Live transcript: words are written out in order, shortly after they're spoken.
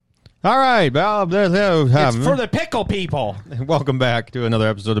All right, Bob. It's for the pickle people. Welcome back to another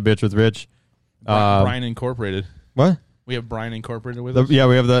episode of Bitch with Rich. Brine Incorporated. What? We have Brine Incorporated with us. Yeah,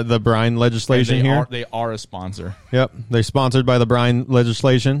 we have the Brine legislation here. They are a sponsor. Yep, they're sponsored by the Brine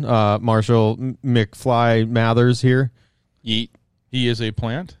legislation. Marshall McFly Mathers here. Yeet. He is a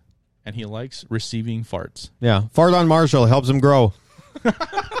plant, and he likes receiving farts. Yeah, fart on Marshall helps him grow.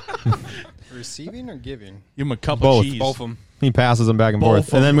 Receiving or giving? Give him a cup Both. of cheese. Both of them. He passes them back and Both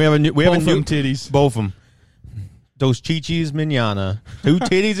forth. And then we have a new titties. Both of them. Dos chichis manana. 2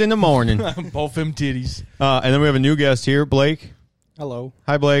 titties in the morning. Both them titties. And then we have a new guest here, Blake. Hello.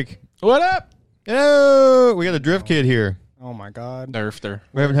 Hi, Blake. What up? Oh, we got a drift kid here. Oh my God. Nerfter.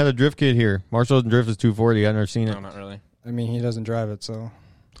 We haven't had a drift kid here. Marshall drift is 240. I've never seen it. No, not really. I mean, he doesn't drive it, so.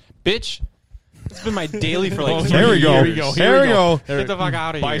 Bitch. It's been my daily for like 3 There we go. years. There we go. Get the fuck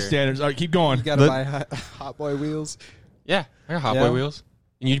out of here. Bystanders. All right, keep going. You gotta buy Hot Boy wheels. Yeah, I got Hot Yeah. Boy wheels.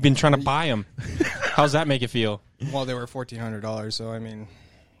 And you've been trying to buy them. How's that make you feel? Well, they were $1,400, so I mean,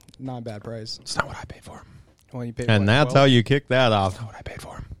 not a bad price. It's not what I paid for them. Well, you paid And that's how you kick that off. Not what I paid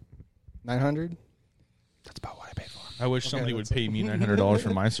for them. 900. That's about what I paid for them. I wish somebody would pay me $900 for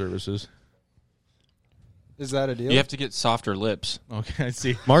my services. Is that a deal? You have to get softer lips. Okay, I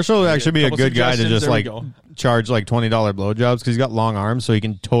see. Marshall would actually be a Couple good guy to suggestions. just There we like go. charge like $20 blowjobs because he's got long arms, so he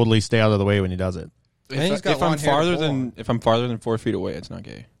can totally stay out of the way when he does it. And he's got If I'm long hair farther to pull than on. if I'm farther than 4 feet away, it's not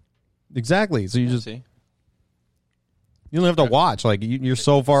gay. Exactly. So you just See? you don't have to watch. Like you're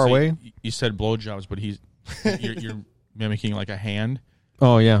so far So away. You said blowjobs, but you're mimicking like a hand.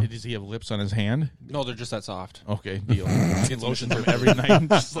 Oh yeah. Does he have lips on his hand? No, they're just that soft. Okay, deal. Get lotion through every night.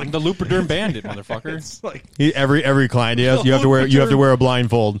 Just like Like the Lubriderm Bandit, motherfucker. it's like Every client he has, you have to wear a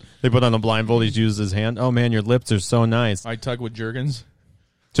blindfold. They put on a blindfold. He uses his hand. Oh man, your lips are so nice. I tug with Jergens.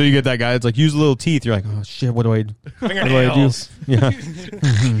 So you get that guy that's like use little teeth. You're like, oh shit, what do I do? Fingernails. Yeah.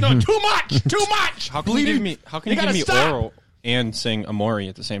 No, too much. Too much. How can you give me You gotta stop. oral and sing Amori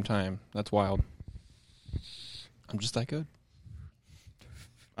at the same time? That's wild. I'm just that good.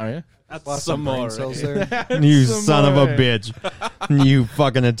 Oh yeah. Lost some brain cells there. You son of a bitch. You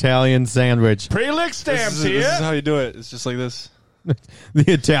fucking Italian sandwich. Pre-lick stamps here. This is how you do it. It's just like this. The And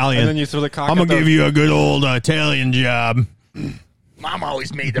then Italian. you throw the cock I'm at gonna give you a good old Italian job. Mom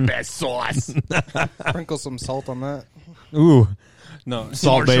always made the best sauce. Sprinkle some salt on that. Ooh. No.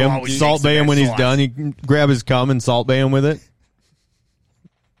 Salt bay him. always Salt makes the bay him best when he's sauce. done. He can grab his cum and salt bay him with it.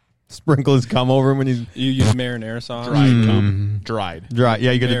 Sprinkle his cum over him when he's You use marinara sauce. Dried cum. Dried. dry.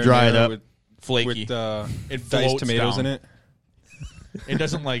 Yeah, you got to dry it Marinara up. With, Flaky. with It diced floats tomatoes down. in it. It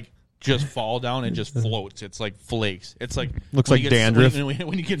doesn't like just fall down. It just floats. It's like flakes. It's like Looks when like you get- dandruff.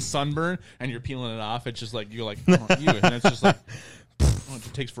 When you get sunburn and you're peeling it off, it's just like you're like, oh, ew, and it's just like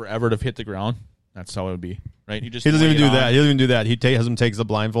it takes forever to hit the ground. That's how it would be, right? You just He doesn't lay even it do on. that. He doesn't even do that. He has him takes the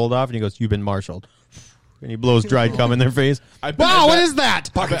blindfold off and he goes, "You've been marshaled," and he blows dried cum in their face. I bet- Wow, I what bet- is that?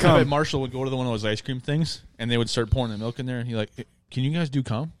 I bet Marshall would go to one of those ice cream things and they would start pouring the milk in there, and he like, can you guys do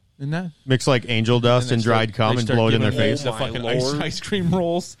cum in that? Mix like angel dust they and start- dried cum they and start blow it in their giving face. The Oh, fucking my Lord. ice cream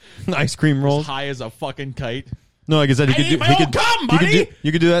rolls, Ice cream rolls. high as a fucking kite. No, like I said, he I could need do. my He own could, cum, you could do. buddy!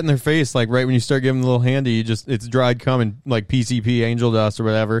 You could do that in their face, like right when you start giving them a little handy. You just it's dried cum and like PCP angel dust or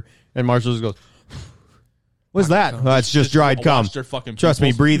whatever, and Marshall just goes, "What's that? Oh, it's just dried Watch cum. their fucking Trust me,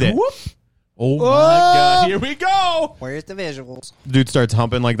 pupils. breathe it." Whoop. Oh my god! Here we go. Where's the visuals? Dude starts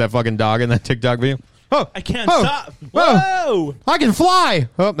humping like that fucking dog in that TikTok video. Oh, I can't oh, stop. Whoa. Whoa! I can fly.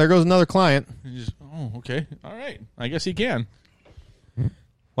 Oh, there goes another client. Oh, okay. All right. I guess he can.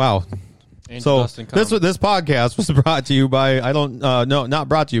 Wow. Angel So dust and cum. this podcast was brought to you by not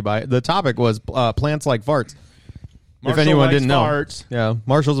brought to you by. The topic was plants like farts. Marshall if anyone likes didn't know, farts. yeah,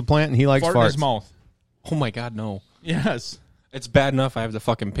 Marshall's a plant and he likes Fart in farts. his mouth. Oh my god, no. Yes. It's bad enough I have the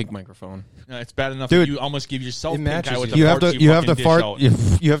fucking pink microphone. It's bad enough Dude, that you almost give yourself it pink matches eye with you. the You have farts to you have to fucking dish fart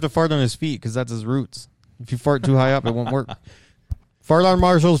out. you have to fart on his feet because that's his roots. If you fart too high up, it won't work. Fart on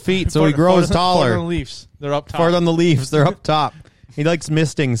Marshall's feet so he Fart- grows fart on taller. the leaves. They're up top. Fart on the leaves; they're up top. He likes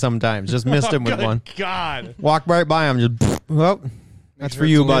misting sometimes. Just mist him with Good one. God. Walk right by him. Just well, that's sure for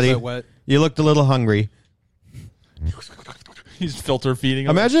it's you, a little buddy. bit wet. You looked a little hungry. He's filter feeding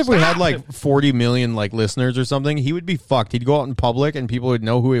him. Imagine if we had Stop like it. 40 million like listeners or something. He would be fucked. He'd go out in public and people would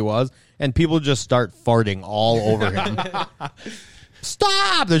know who he was, and people would just start farting all over him.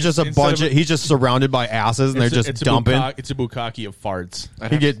 Stop! There's just a Instead bunch of of. He's just surrounded by asses, and they're just dumping. It's a bukkake of farts.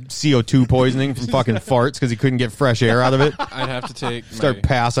 He'd get CO2 poisoning from fucking farts because he couldn't get fresh air out of it. I'd have to take Start my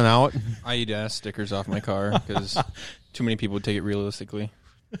passing out. I eat ass stickers off my car because too many people would take it realistically.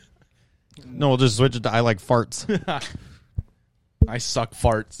 No, we'll just switch it to I like farts. I suck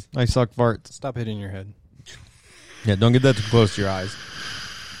farts. I suck farts. Stop hitting your head. Yeah, don't get that too close to your eyes.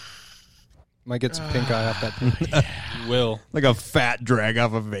 Might get some pink eye off that pink. You will. Like a fat drag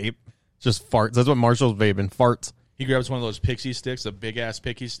off a vape. Just farts. That's what Marshall's vaping. Farts. He grabs one of those pixie sticks, the big ass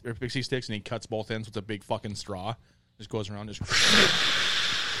pixie sticks, and he cuts both ends with a big fucking straw. Just goes around, just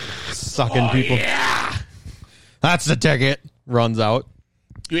Sucking people. Yeah, That's the ticket. Runs out.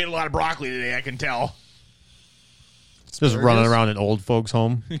 you ate a lot of broccoli today. I can tell. Just running around an old folks'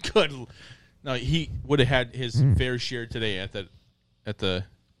 home. Good. No, he would have had his fair share today at the.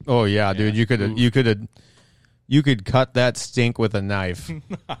 Oh yeah, dude. You could cut that stink with a knife.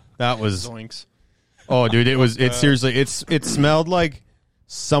 That was. Zoinks. Oh, dude. It seriously. It smelled like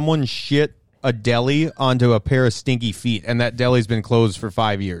someone shit a deli onto a pair of stinky feet, and that deli's been closed for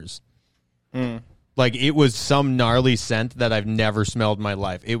 5 years. Like, it was some gnarly scent that I've never smelled in my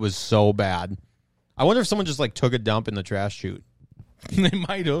life. It was so bad. I wonder if someone just like took a dump in the trash chute. They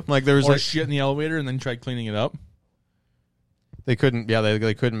might have. Like there was or like shit in the elevator and then tried cleaning it up. they couldn't. Yeah,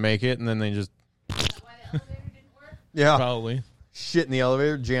 they couldn't make it, and then they just Why the elevator didn't work? yeah Probably. shit in the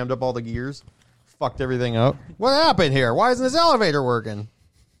elevator, jammed up all the gears, fucked everything up. What happened here? Why isn't this elevator working?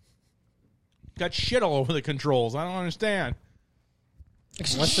 Got shit all over the controls. I don't understand.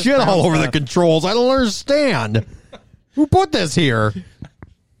 Shit all over the controls. I don't understand. Who put this here?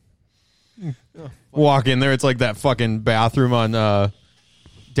 Walk in there. It's like that fucking bathroom on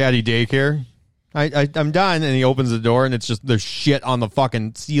Daddy Daycare. I'm done. And he opens the door, and it's just there's shit on the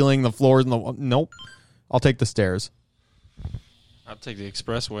fucking ceiling, the floors, and the nope. I'll take the stairs. I'll take the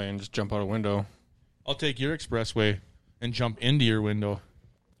expressway and just jump out a window. I'll take your expressway and jump into your window.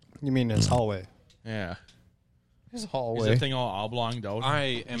 You mean his hallway? Yeah. His Is hallway. that thing all oblonged out?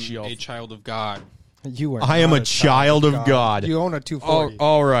 I am She all- a child of God. You are. I am not a child of God. You own a Oh, 240.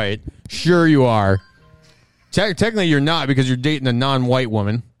 all right. Sure you are. Technically, you're not because you're dating a non-white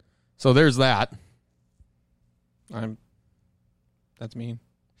woman. So there's that. That's mean.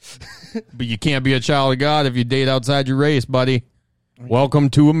 But you can't be a child of God if you date outside your race, buddy. Welcome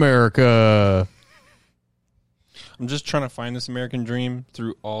to America. I'm just trying to find this American dream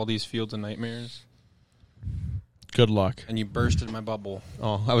through all these fields of nightmares, Good luck. and you bursted my bubble.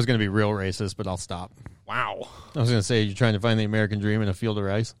 Oh, I was going to be real racist, but I'll stop. Wow. I was going to say you're trying to find the American dream in a field of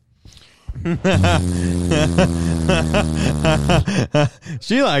rice.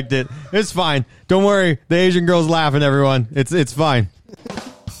 She liked it. It's fine. Don't worry. The Asian girl's laughing, everyone. It's fine.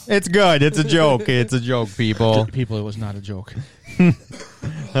 It's good. It's a joke. It's a joke, people. People, it was not a joke. That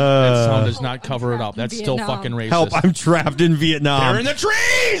sound does not cover it up. That's still Vietnam. fucking racist. Help, I'm trapped in Vietnam. They're in the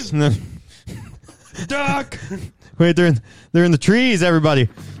trees! Duck. Wait, they're in the trees, everybody.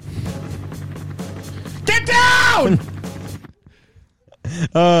 Get down!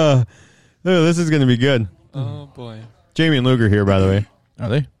 Oh, this is going to be good. Oh, boy. Jamie and Luger here, by the way. Are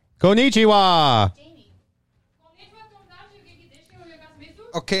they? Konnichiwa. Jamie.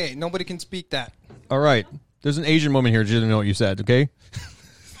 Okay, nobody can speak that. All right. There's an Asian woman here. She didn't know what you said, okay?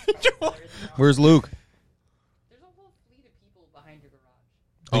 Where's Luke? There's a whole fleet of people behind your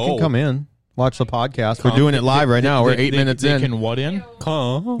garage. They can come in. Watch the podcast. We're doing it live right now. We're 8 minutes they in. Can what in?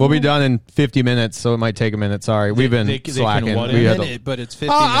 We'll be done in 50 minutes, so it might take a minute. Sorry. We've been they can slacking. what We in? had to- Minute, but it's 50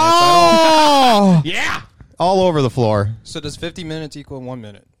 minutes. I Oh! Yeah! All over the floor. don't, so does 50 minutes equal 1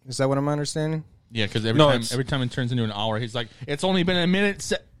 minute? Is that what I'm understanding? Yeah, because No, every time it turns into an hour, he's like, it's only been a minute.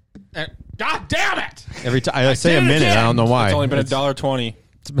 God damn it! Every time I say a did it minute, I again. don't know why. It's only been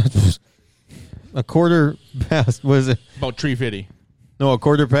 $1.20. a quarter past. Was it? About tree fitty. No, a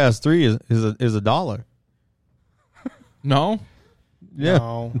quarter past 3 is $1. No? Yeah,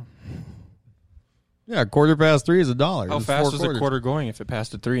 No. yeah. A quarter past 3 is $1. How It's fast 4 was quarters. the quarter going if it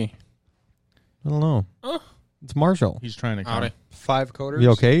passed at 3? I don't know. It's Marshall. He's trying to count. Howdy. 5 quarters?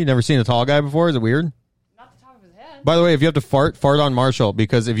 You okay? You never seen a tall guy before? Is it weird? Not the top of his head. By the way, if you have to fart on Marshall,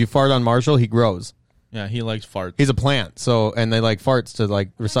 because if you fart on Marshall, he grows. Yeah, he likes farts. He's a plant, so and they like farts to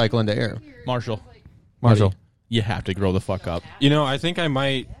like recycle into air. Marshall. Marshall, You have to grow the fuck up. You know, I think I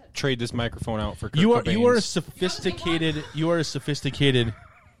might trade this microphone out for Kurt You are Cobain's. a sophisticated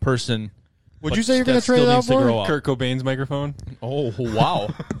person. would but you say you're going that to trade still it out needs to for? grow up. Kurt Cobain's microphone. Oh wow.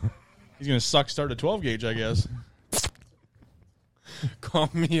 He's gonna start a 12 gauge, I guess. Call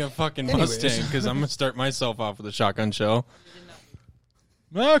me a fucking Anyways. Mustang because I'm going to start myself off with a shotgun shell.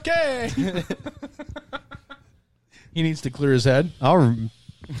 Okay. He needs to clear his head.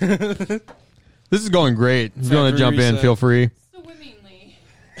 This is going great. If you want to Factory jump in, reset. feel free. Swimmingly.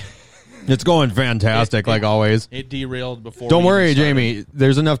 It's going fantastic, like always. It derailed before. Don't we worry, even started. Jamie.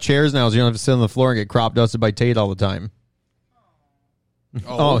 There's enough chairs now, so you don't have to sit on the floor and get crop dusted by Tate all the time.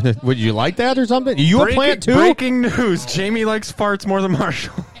 Oh, would you like that or something? You a plant too? Breaking news. Jamie likes farts more than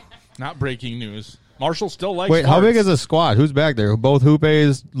Marshall. Not breaking news. Marshall still likes. Wait, how farts. big is a squad? Who's back there? Both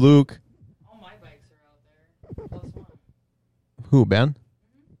Hoope's, Luke. Oh Who, Ben?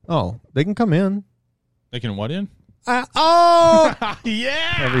 Oh, they can come in. They can what in? Oh!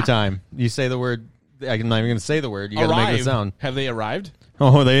 Yeah. Every time you say the word, I'm not even going to say the word. You got to make the sound. Have they arrived?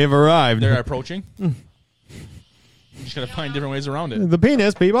 Oh, they have arrived. They're approaching. You just gotta find different ways around it. The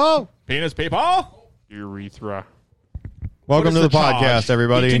penis, people. Penis people. Urethra. Welcome to the podcast,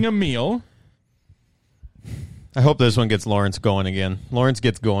 everybody. Eating a meal. I hope this one gets Lawrence going again. Lawrence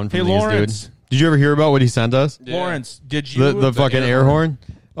gets going from Hey, these Lawrence. dudes. Did you ever hear about what he sent us? Yeah. Lawrence, did you The fucking air horn?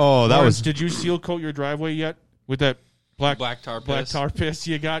 Oh, that Lawrence, was... Did you seal coat your driveway yet with that black tar piss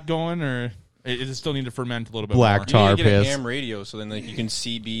you got going, or it still need to ferment a little bit Black more? tar. You need to get a piss. ham radio so then like you can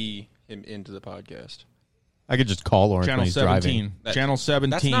CB him into the podcast. I could just call Lawrence Channel when he's 17. driving. Channel 17.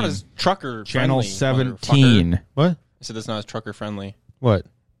 That's not as trucker Channel friendly. 17. What? I said that's not as trucker friendly. What?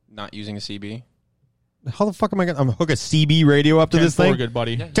 Not using a CB. How the fuck am I going to hook a CB radio up to this 10-4, thing? good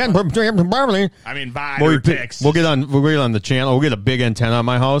buddy. 10 I mean, Vider We'll get on the channel. We'll get a big antenna on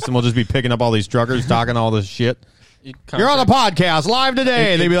my house, and we'll just be picking up all these truckers talking all this shit. You're on the podcast live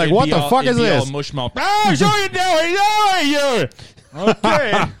today. They'd be like, "What the fuck is this?" Mushmouth. Oh, so you know you.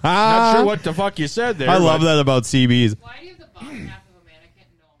 Okay. Not sure what the fuck you said there. I love that about CBs. Why do you have the bottom half of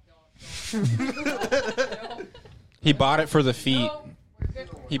a mannequin? No, don't. He bought it for the feet. No, we're good.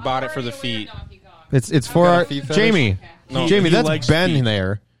 He bought it for the feet. It's for our feet fetish? Jamie. No, Jamie, he that's likes Ben feet.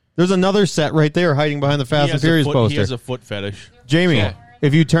 there. There's another set right there hiding behind the Fast and Furious He poster. has a foot fetish. Jamie, Yeah.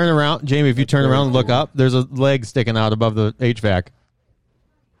 if you turn around, and look up, there's a leg sticking out above the HVAC.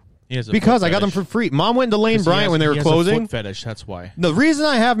 He has a Because foot I got them fetish. for free. Mom went to Lane 'Cause Bryant when they were he has a closing. foot fetish, that's why. The reason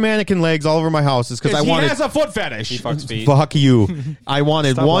I have mannequin legs all over my house is because I He wanted. has a foot fetish. He fucks feet. Fuck you! I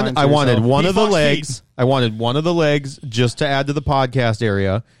wanted Stop lying to I wanted yourself. one He of the fucks legs. feet. I wanted one of the legs just to add to the podcast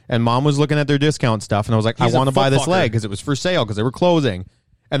area. And Mom was looking at their discount stuff, and I was like, He's I a want to buy foot this fucker. leg because it was for sale because they were closing.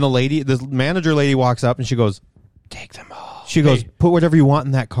 And the manager lady walks up and she goes, Take them all. She goes, Hey. put whatever you want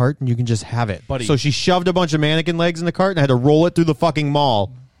in that cart and you can just have it. Buddy. So she shoved a bunch of mannequin legs in the cart and I had to roll it through the fucking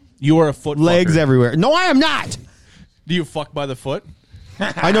mall. You are a foot Legs fucker. everywhere. No, I am not. Do you fuck by the foot?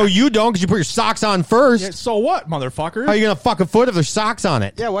 I know you don't because you put your socks on first. Yeah, so what, motherfucker? How are you going to fuck a foot if there's socks on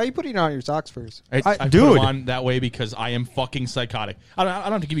it? Yeah, why are you putting on your socks first? I put dude. them on that way because I am fucking psychotic. I don't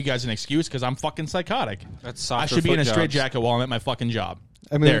have to give you guys an excuse because I'm fucking psychotic. That's I softer should be in a foot straight jobs. jacket while I'm at my fucking job.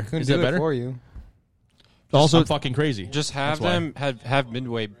 I mean, There. we couldn't Is do that it better? for you. Also, I'm fucking crazy. Just have That's why. them have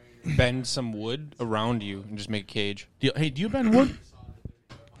Midway bend some wood around you and just make a cage. Hey, do you bend wood?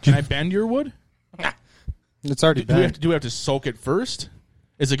 Can I bend your wood? It's already Do we bad. have to soak it first?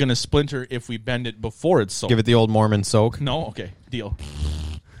 Is it going to splinter if we bend it before it's soaked? give it the old Mormon soak. No? Okay, deal.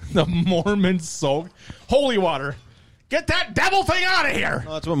 The Mormon soak. Holy water. Get that devil thing out of here.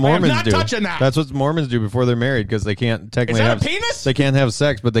 Well, that's what Mormons I am not do. touching that. That's what Mormons do before they're married because they can't technically Is that have a penis? They can't have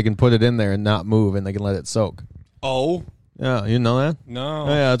sex, but they can put it in there and not move, and they can let it soak. Oh Yeah, you know that? no! Oh,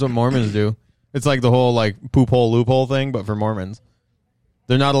 yeah, that's what Mormons do. It's like the whole like poop hole loophole thing, but for Mormons,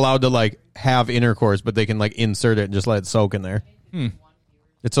 they're not allowed to like have intercourse, but they can like insert it and just let it soak in there.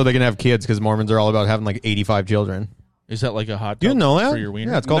 It's so they can have kids because Mormons are all about having like 85 children. Is that like a hot tub You didn't know that? for your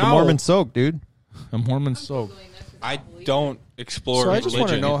wiener? Yeah, it's called a No. Mormon soak, dude. A Mormon soak. I don't explore. So I just want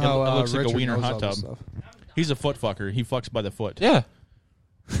to religion. know how It looks like a Richard wiener knows hot all this tub. stuff. He's a foot fucker. He fucks by the foot. Yeah.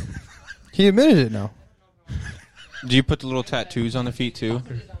 He admitted it now. Do you put the little tattoos on the feet too?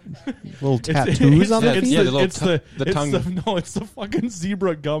 Little tattoos on the, the it's feet. Yeah, the, the little it's the, the it's tongue. the- no, it's the fucking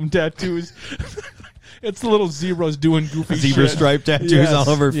zebra gum tattoos. It's the little zebras doing goofy Zebra shit. stripe tattoos Yes, all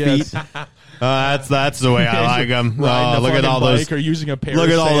over yes. feet. That's the way I like them. Riding a Look at fucking all those. bike or using a Look at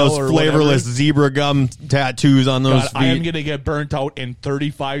all parasail those or flavorless whatever. zebra gum tattoos on those God, I am feet. gonna get burnt out in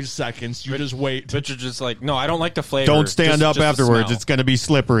 35 seconds. You just wait. But you're just like, no, I don't like the flavor. Don't stand Just- up just the afterwards. smell. It's going to be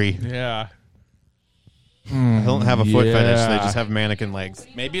slippery. Yeah. They don't have a foot Yeah. fetish. They just have mannequin legs.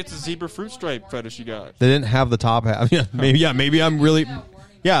 Maybe it's a zebra fruit stripe fetish you got. They didn't have the top half. Yeah, maybe. Yeah, maybe I'm really.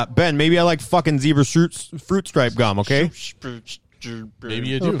 Yeah, Ben. Maybe I like fucking zebra fruit stripe gum. Okay. Maybe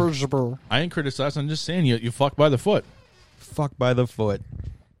you do. I ain't criticizing. I'm just saying you fuck by the foot. Fuck by the foot.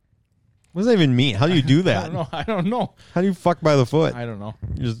 What does that even mean? How do you do that? I don't know. How do you fuck by the foot? I don't know.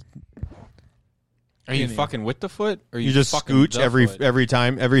 You just Are you Indian. fucking with the foot? Or you just fucking scooch the every foot?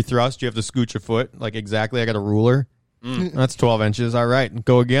 time, every thrust. You have to scooch a foot like exactly. I got a ruler. That's 12 inches. All right,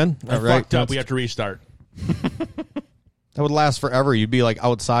 go again. I All right, fucked up. We have to restart. that would last forever. You'd be like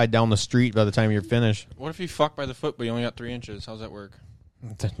outside down the street by the time you're finished. What if you fuck by the foot, but you only got 3 inches? How's that work? You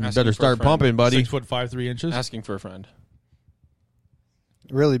for better a start friend. pumping, buddy. 6'5", 3 inches. Asking for a friend.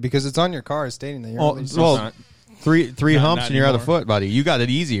 Really, because it's on your car, it's stating that you're Oh, only well, not. three Not- humps not and you're out of anymore. foot, buddy. You got it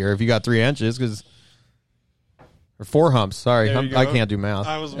easier if you got 3 inches because or 4 humps. Sorry, There you I go. can't do math.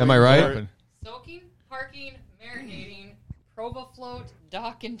 I was Am I waiting right? for it. Soaking, parking, marinating, Prova Float,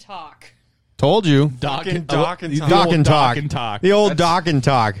 Dock and Talk. Told you. Dock and Dock and talk. The old dock and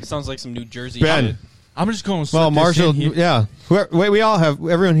talk. Sounds like some New Jersey Ben. shit. I'm just going. Well, Marshall, yeah. Wait, we all have.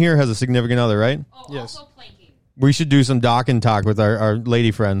 Everyone here has a significant other, right? Oh, Yes. also planking. We should do some dock and talk with our lady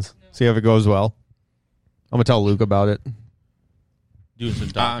friends. See if it goes well. I'm gonna tell Luke about it. Doing some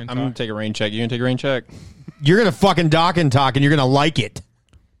dock I'm and gonna talk. take a rain check. You gonna take a rain check? You're gonna fucking dock and talk, and you're gonna like it.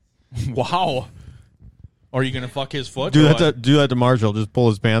 Wow. Or are you gonna fuck his foot? Do or that. what? Do that to Marshall. Just pull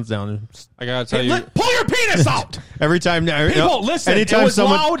his pants down. And I gotta tell Hey, you. pull your penis out. every time. People, listen. Anytime it was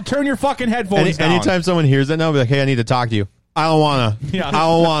someone, loud. Turn your fucking headphones down. anytime someone hears that now, be like, "Hey, I need to talk to you." I don't wanna. Yeah. I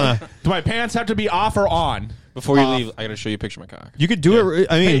don't wanna. Do my pants have to be off or on? Before you leave, I gotta show you a picture of my cock. You could do it.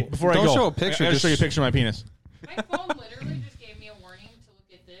 I mean, Hey, before Don't I go, show a picture, I gotta just- show you a picture of my penis. My phone literally just gave me a warning to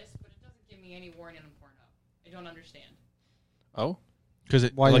look at this, but it doesn't give me any warning on Pornhub. I don't understand. Oh, Because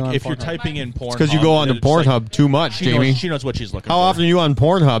Why are you like on if you're Pornhub? typing in porn, because you go on to Pornhub too much, Jamie. She knows what she's looking How for. often are you on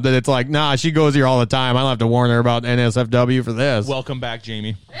Pornhub that it's like, nah, she goes here all the time. I don't have to warn her about NSFW for this. Welcome back,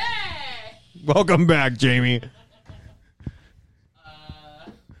 Jamie. Hey! Welcome back, Jamie.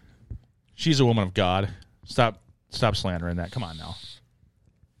 She's a woman of God. Stop slandering that. Come on now.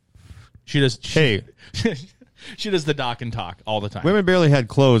 She does. Hey. She does the dock and talk all the time. Women barely had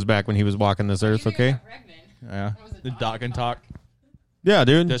clothes back when he was walking this earth, You okay? got pregnant. Yeah. was it The dock dock and talk. Yeah,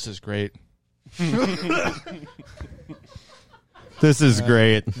 dude. This is great. This is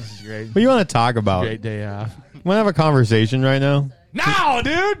great. This is great. What do you want to talk about? Great day off. Want to have a conversation right now? No,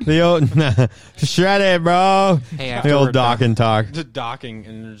 dude. The old shred it, bro. hey, The after old we're dock done- and talk. the docking,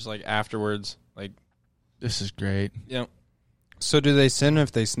 and there's like afterwards, like, This is great. you know, So do they sin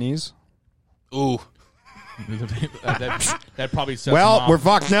if they sneeze? ooh, that probably sets them Well, off. we're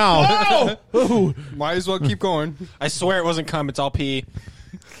fucked now. Oh! Might as well keep going. I swear it wasn't cum. It's all pee.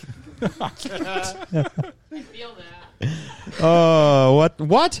 I feel that. Oh,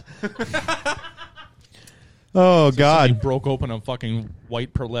 what? Oh, Somebody God. broke open a fucking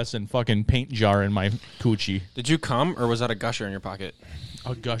white pearlescent fucking paint jar in my coochie. Did you cum, or was that a gusher in your pocket?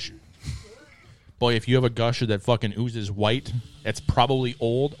 A gusher. Boy, if you have a gusher that fucking oozes white, it's probably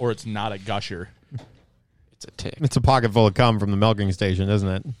old or it's not a gusher. It's a tick. It's a pocket full of cum from the milking station, isn't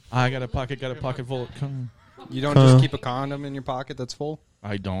it? I got a pocket full of cum. You don't just keep a condom in your pocket that's full?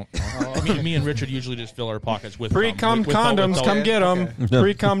 I don't. me and Richard usually just fill our pockets with Pre-cum cum. condoms, come get them.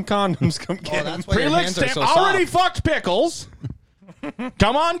 Pre-cum condoms, come get them. That's why your Pre-lit hands are stamp. so Already soft. fucked pickles.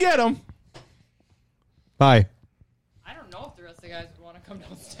 Come on, get them. Hi. I don't know if the rest of the guys would want to come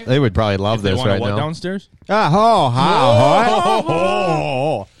downstairs. They would probably love They this want right what now. downstairs? Ah,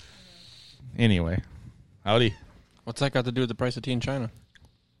 Anyway, howdy. What's that got to do with the price of tea in China?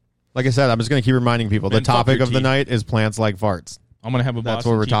 Like I said, I'm just going to keep reminding people. Man, The fuck topic your of the teeth. night is plants like farts. I'm gonna have a That's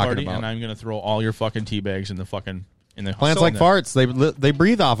Boston what we're tea talking party, about. and I'm gonna throw all your fucking tea bags in the Plants like farts. They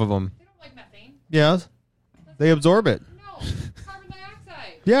breathe off of them. They don't like methane. Yes. They absorb it. No, carbon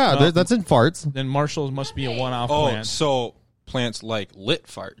dioxide. Yeah, Well- that's in farts. Then Marshall's must be a one-off Oh, plant. so plants like lit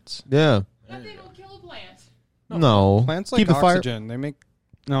farts. Yeah. Methane will kill a plant. No. Plants like Keep the fire. oxygen. They make...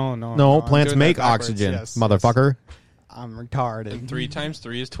 No, No, I'm plants doing that make backwards. oxygen, Yes, motherfucker. yes. I'm retarded. 3 times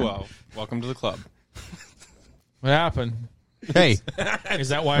 3 is 12. Welcome to the club. What happened? Hey, Is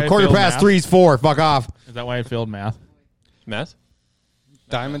that why I quarter failed past math? 3's 4. Fuck off. Is that why I failed math? Meth?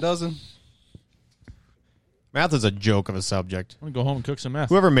 Dime a dozen. Math is a joke of a subject. I'm gonna go home and cook some meth.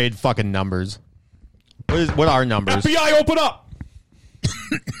 Whoever made fucking numbers. What are numbers? FBI, open up!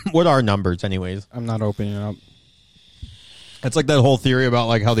 What are numbers, anyways? I'm not opening it up. It's like that whole theory about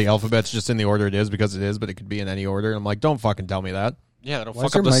like how the alphabet's just in the order it is because it is, but it could be in any order. I'm like, don't fucking tell me that. Yeah, that'll Why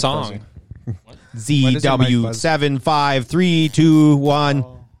is fuck up your the mic song. buzzing?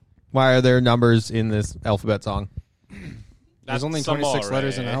 ZW75321. Why are there numbers in this alphabet song? There's only some 26 already.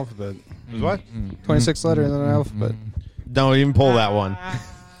 letters in an alphabet. What? 26 letters in an alphabet. Don't even pull that one.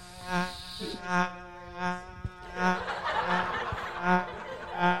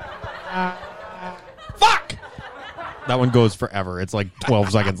 Fuck! That one goes forever. It's like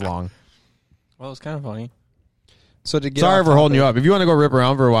 12 seconds long. Well, it's kind of funny. So to get Sorry off for holding you topic- up. If you want to go rip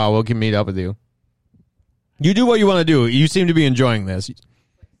around for a while, we can meet up with you. You do what you want to do. You seem to be enjoying this. Stuck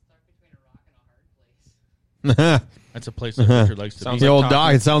between a rock and a hard place. That's a place that Richard likes to Sounds be. The like old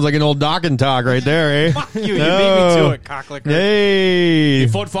doc. It sounds like an old doc and talk right there, eh? You No. beat me to it, cocklicker. Hey.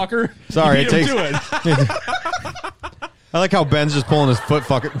 Foot fucker. Sorry, You it beat takes. him to it. I like how Ben's just pulling his foot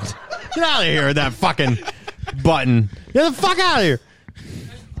fucker. Get out of here with that fucking button. Get the fuck out of here.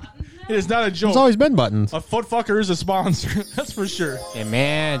 It is not a joke. It's always been buttons. A foot fucker is a sponsor. That's for sure.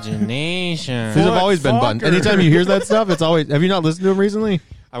 Imagination. These have always been buttons. fucker. Anytime you hear that stuff, it's always. Have you not listened to him recently?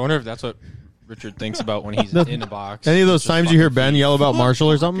 I wonder if that's what Richard thinks about when he's in a box. Any of those Just times you hear fucking Ben feet. yell about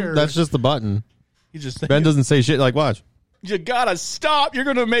Marshall or something, Fucker. that's just the button. You just Ben doesn't say shit like, watch. You gotta stop. You're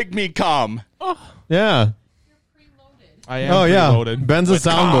gonna make me come. Yeah. I am Oh, yeah. preloaded. Ben's a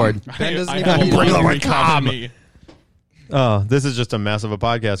soundboard. Ben doesn't I even hope need bring it. the right com. Me. Oh, this is just a mess of a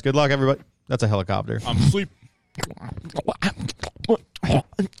podcast. Good luck, everybody. That's a helicopter. I'm sleep.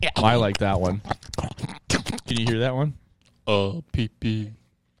 I like that one. Can you hear that one? Pee pee.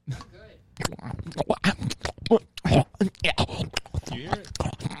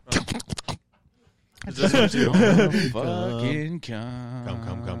 Fucking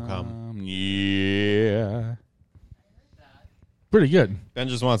Come. Yeah. Pretty good. Ben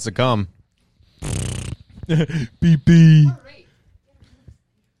just wants to come.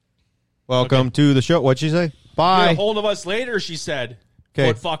 Welcome to the show. What'd she say? Get Bye. a hold of us later, she said.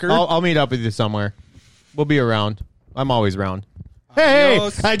 Okay, Foot fucker. I'll meet up with you somewhere. We'll be around. I'm always around. Hey,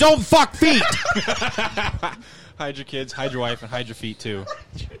 I don't fuck feet. Hide your kids, hide your wife, and hide your feet too.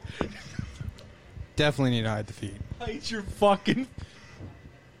 Definitely need to hide the feet. Hide your fucking.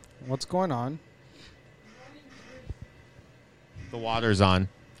 What's going on? The water's on.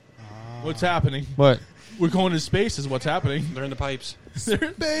 What's happening? What? We're going to space is what's happening. They're in the pipes, They're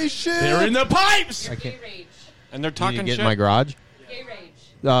in the pipes. Gay rage. and they're Need talking to get shit. in my garage. Gay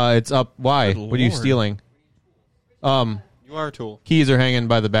rage. It's up. Why? Good What are you Lord. stealing? You are a tool. Keys are hanging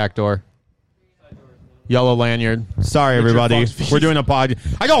by the back door. Yellow lanyard. Sorry, Richard everybody. fucks feet. We're doing a pod.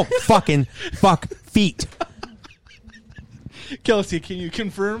 I don't fucking fuck feet. Kelsey, can you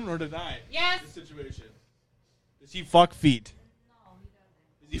confirm or deny Yes. the situation? Does he fuck feet?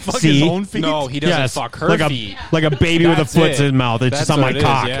 Does he fuck See? his own feet? No, he doesn't Yes, fuck her like feet. like a baby with a That's foot in it. his mouth. It's That's just on what my it is,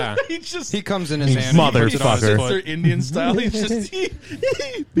 cock. Yeah. He just He comes in his hand. Motherfucker. They're Indian style. He's just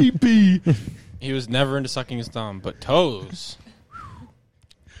beep beep. He was never into sucking his thumb, but toes.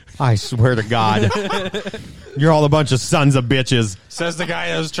 I swear to God, you're all a bunch of sons of bitches. Says the guy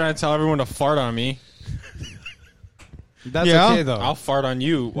that was trying to tell everyone to fart on me. That's Yeah? okay though. I'll fart on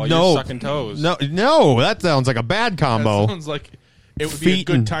you while No. you're sucking toes. No, that sounds like a bad That combo. sounds like it would be a Feet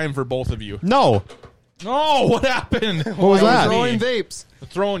good and- time for both of you. No, No, what happened? what was that? Throwing vapes.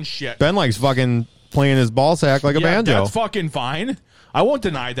 Throwing shit. Ben likes fucking playing his ball sack like a Yeah, banjo. That's fucking fine. I won't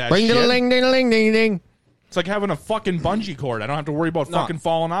deny that Ring shit. ding ding ding ding ding. It's like having a fucking bungee cord. I don't have to worry about No, fucking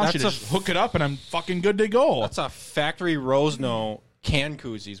falling off. that's You a- just hook it up and I'm fucking good to go. That's a factory Rosno can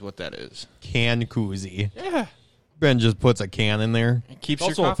koozie is what that is. Can koozie. Yeah. Ben just puts a can in there. It keeps It's your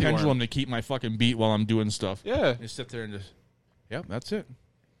also a coffee pendulum warm. to keep my fucking beat while I'm doing stuff. Yeah. Just sit there and just, yep, that's it.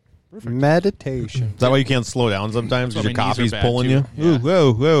 Meditation. Is that why you can't slow down sometimes? That's Because why your my knees coffee's are bad, pulling too. you? Yeah. Ooh,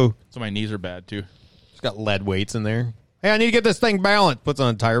 whoa, whoa. So my knees are bad too. It's got lead weights in there. Hey, I need to get this thing balanced. Puts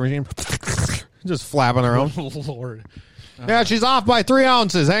on a tire machine. Just flapping around. Lord. Yeah, she's off by 3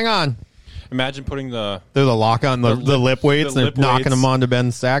 ounces. Hang on. Imagine putting the There's a lock on the lip weights. the They're lip knocking weights. them onto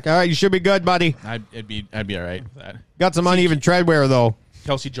Ben's sack. All right, you should be good, buddy. I'd be all right with that. Got some uneven treadwear, though.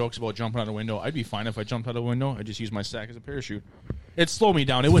 Kelsey jokes about jumping out a window. I'd be fine if I jumped out a window. I'd just use my sack as a parachute. It'd slow me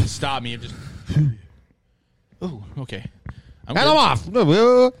down. It wouldn't stop me. It just. Oh, okay. I'm Cut good. him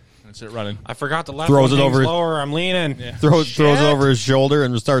off. That's it. Running. I forgot the left Throws one it hangs over- lower. I'm leaning. Yeah. Throws it over his shoulder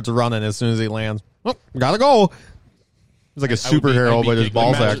and starts running as soon as he lands. Oh, gotta go. He's like a superhero, but his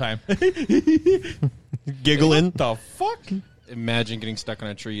ball sack. Time. Giggling. The fuck? Imagine getting stuck on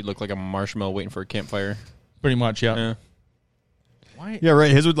a tree. You look like a marshmallow waiting for a campfire. Pretty much, yeah. Yeah. Why? Yeah,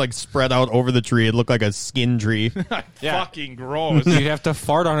 right. His would like spread out over the tree. It'd look like a skin tree. Yeah. Fucking gross. You'd have to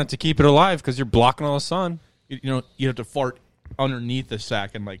fart on it to keep it alive because you're blocking all the sun. You know, you have to fart underneath the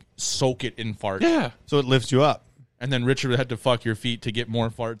sack and like soak it in fart. Yeah. So it lifts you up. And then Richard had to fuck your feet to get more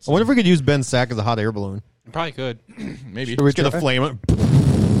farts. I wonder if we could use Ben's sack as a hot air balloon. You probably could. Maybe. We're just gonna flame it.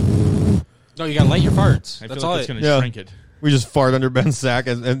 No, you gotta light your farts. I That's feel all like it's it. going to Yeah. shrink it. We just fart under Ben's sack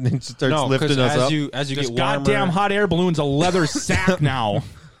and it starts No, lifting because us as up. you This get warmer, goddamn hot air balloon's a leather sack now.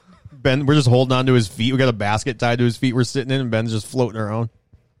 Ben, we're just holding on to his feet. We got a basket tied to his feet. We're sitting in, and Ben's just floating around.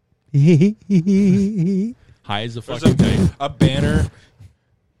 High as a there's fucking thing. a banner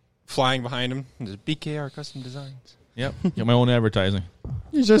flying behind him. There's BKR Custom Designs. Yep. Get my own advertising.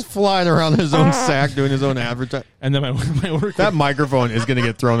 He's just flying around his own sack doing his own advertising. And then my work That microphone is going to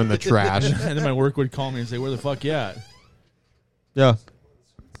get thrown in the trash. and then my work would call me and say, "Where the fuck you at?" Yeah.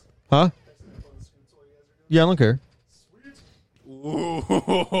 Huh? Yeah, I don't care. Ooh.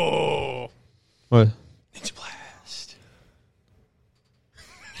 What? Ninja Blast.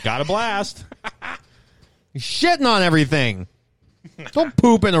 Got a blast. You're shitting on everything. Don't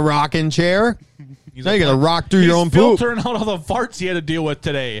poop in a rocking chair. He's Now like, you got to rock through he's your own poop. filtering out all the farts he had to deal with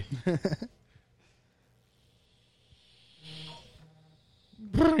today.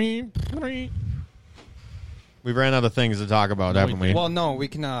 We've ran out of things to talk about, haven't we? Well, no, we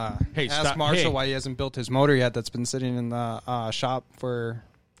can Hey, ask stop- Marshall hey. why he hasn't built his motor yet. That's been sitting in the shop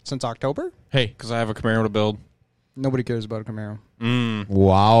since October. Hey, Because I have a Camaro to build. Nobody cares about a Camaro.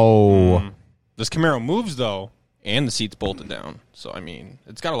 Wow. This Camaro moves, though, and the seat's bolted down. So, I mean,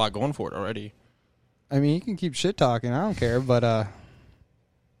 it's got a lot going for it already. I mean, you can keep shit talking. I don't care, but I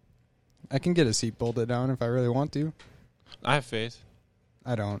can get a seat bolted down if I really want to. I have faith.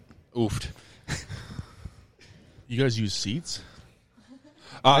 I don't. Oofed. you guys use seats?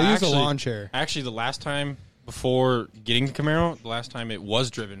 I use a lawn chair. Actually, the last time before getting the Camaro, the last time it was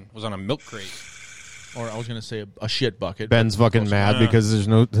driven was on a milk crate. Or I was going to say a shit bucket. Ben's fucking mad Yeah. because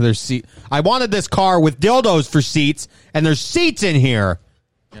there's seat. I wanted this car with dildos for seats, and there's seats in here.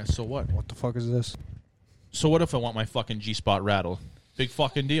 Yeah, so what? What the fuck is this? So what if I want my fucking G-spot rattle? Big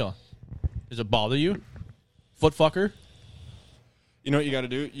fucking deal. Does it bother you? Foot fucker? You know what you got to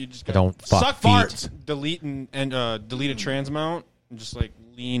do? You just I got don't fuck Suck feet. farts! delete and delete a trans mount and just like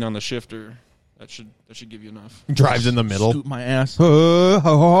lean on the shifter. That should give you enough. Drives in the middle. Scoot my ass.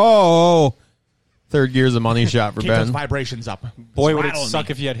 Third gear's a money shot for Keep those Ben. vibrations up. Boy, It's would it rattling suck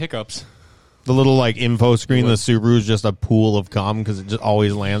me. if you had hiccups. The little like info screen, the Subaru is just a pool of cum because it just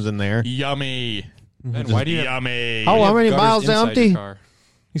always lands in there. Yummy. Man, why do you have, Yummy. How you have many gutters miles inside empty? your car?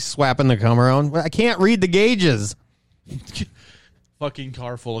 He's swapping the cum around. I can't read the gauges. Fucking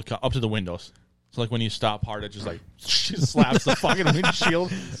car full of up to the windows. So like when you stop hard, it just like slaps the fucking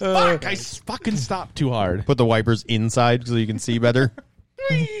windshield. Fuck! I fucking stopped too hard. Put the wipers inside so you can see better.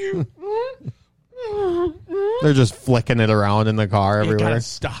 They're just flicking it around in the car You everywhere. gotta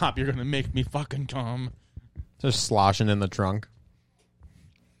stop. You're gonna make me fucking come. Just sloshing in the trunk.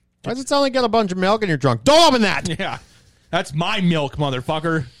 Why does it sound like you got a bunch of milk in your trunk? Don't open that! Yeah, that's my milk,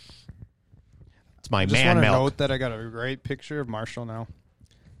 motherfucker. It's my Just man want to milk. note that I got a great picture of Marshall now.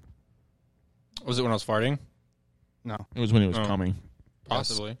 Was it when I was farting? No, It was when he was Oh. coming.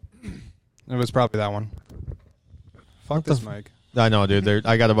 Possibly. it was probably that one. Fuck this mic. I know, dude.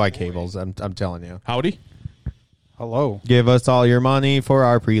 I got to buy cables. I'm telling you. Howdy. Hello. Give us all your money for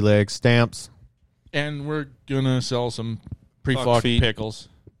our pre-lig stamps. And we're gonna sell some Fuck pre-fucked feet. pickles.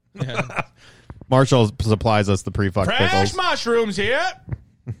 Yeah. Marshall supplies us the pre-fucked Fresh pickles. mushrooms here.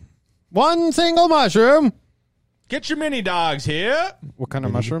 One single mushroom. Get your mini dogs here. What kind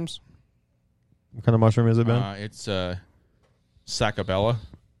of mushrooms? What kind of mushroom is it, Ben? It's Sacabella.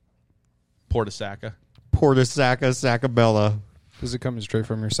 Portasaca. Portasaca Sacabella. Does it come straight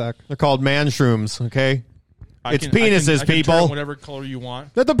from your sack? They're called man-shrooms, okay? It's I penises, I can people. turn whatever color you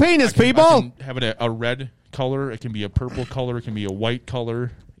want. They're the penis, I can people. have it a red color. It can be a purple color. It can be a white color.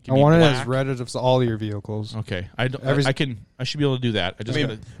 It can I be want it black. as red as all your vehicles. Okay, I don't. Every- I should be able to do that. I just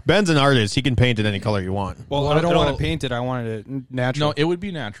gotta. Ben's an artist. He can paint it any color you want. Well, I don't want to paint it. I wanted it natural. No, it would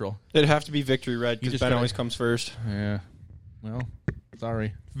be natural. It'd have to be Victory Red You because just Ben gotta- always comes first. Yeah. Well,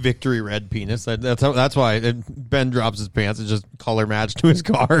 sorry. Victory red penis. That's why Ben drops his pants. It's just color matched to his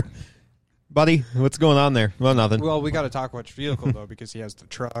car. Buddy, what's going on there? Well, nothing. Well, we got to talk which vehicle though, because he has the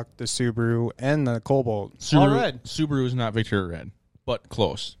truck, the Subaru, and the Cobalt. All red. Subaru is not Victory Red, but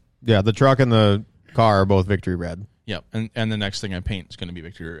close. Yeah, the truck and the car are both Victory red. Yep. And the next thing I paint is going to be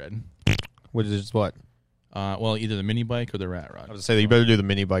Victory Red. Which is what? Well, either the mini bike or the rat rod. I was say that you better do the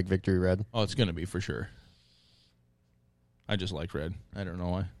mini bike Victory red. Oh, it's going to be for sure. I just like red. I don't know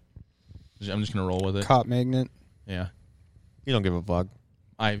why. I'm just going to roll with it. Cop magnet. Yeah. You don't give a fuck.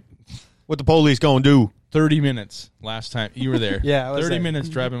 I What the police gonna do? 30 minutes last time you were there. Yeah, I was 30 there. minutes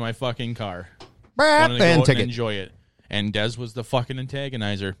driving my fucking car. Wanted to go And out and ticket. enjoy it. And Dez was the fucking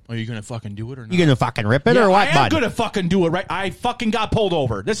antagonizer. Are you gonna fucking do it or not? You gonna fucking rip it Yeah, or what, I am bud? gonna fucking do it, right? I fucking got pulled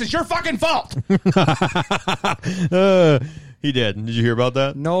over. This is your fucking fault. He did. Did you hear about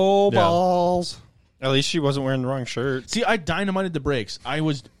that? No Yeah. balls. At least she wasn't wearing the wrong shirt. See, I dynamited the brakes. I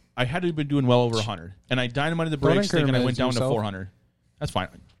had to have been doing well over 100, and I dynamited the brakes thinking I incriminate went down to yourself. 400. That's fine.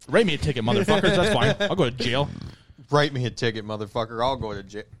 Write me a ticket, motherfuckers. That's fine. I'll go to jail. Write me a ticket, motherfucker. I'll go to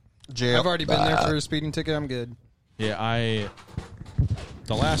jail. I've already been there for a speeding ticket. I'm good. Yeah,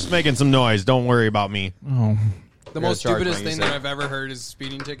 the last Making some noise. Don't worry about me. oh The You're most gonna charge stupidest me, you thing that say. I've ever heard is a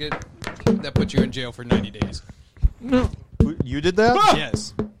speeding ticket that puts you in jail for 90 days. You did that?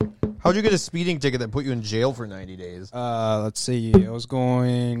 Yes. How'd you get a speeding ticket that put you in jail for 90 days? Let's see. I was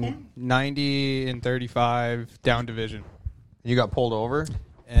going 90 and 35 down division. You got pulled over?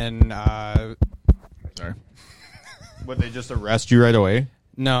 And sorry. Would they just arrest you right away?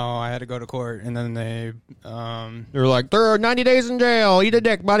 no, I had to go to court. And then they They were like, "There are 90 days in jail. Eat a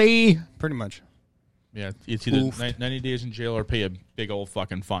dick, buddy." pretty much. Yeah, it's either 90 days in jail or pay a big old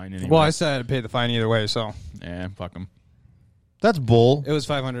fucking fine. Anyway. Well, I said I had to pay the fine either way. So Yeah, fuck them. That's bull. It was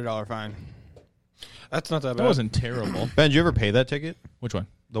 $500 fine. That's not that That bad. wasn't terrible. Ben, did you ever pay that ticket? Which one?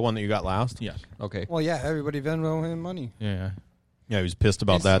 The one that you got last? Yes. Okay. Well, yeah, everybody Venmo him money. Yeah. Yeah, he was pissed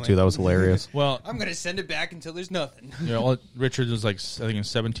about that Instantly. too. That was hilarious. Well, I'm gonna send it back until there's nothing. yeah. Well, Richard was like, I think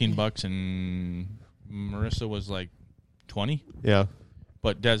it's $17, and Marissa was like 20. Yeah.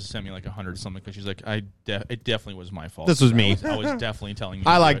 But Des sent me like 100 something because she's like, it definitely was my fault. This was me. I was definitely telling you.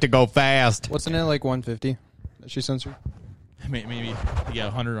 I do like it. to go fast. Wasn't it like 150 that she censored? Maybe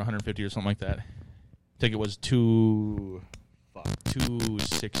 100 or 150 or something like that. I think it was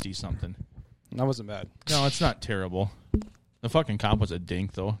 260 something. That wasn't bad. No, it's not terrible. The fucking cop was a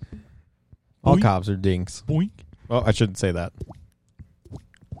dink though. All Boink. cops are dinks. Boink. Oh, I shouldn't say that.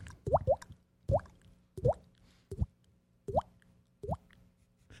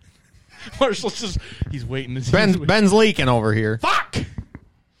 Marshall's just, he's waiting to see. Ben's leaking over here. Fuck!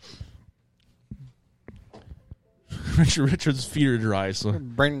 Richard's feet are dry, so.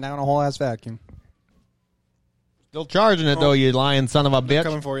 Bringing down a whole ass vacuum. Still charging it though, you lying son of a bitch.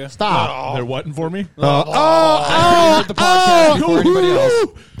 Coming for you. Stop. They're whatting for me? I heard the podcast before anybody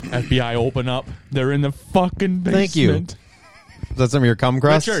else. FBI open up. They're in the fucking basement. Thank you. Is that some of your cum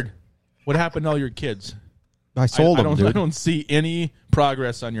crust? Richard, what happened to all your kids? I sold I them, don't, I dude. don't see any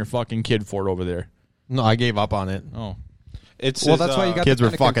progress on your fucking kid fort over there. No, I gave up on it. Oh. It's Well, his, that's why you got Kids the were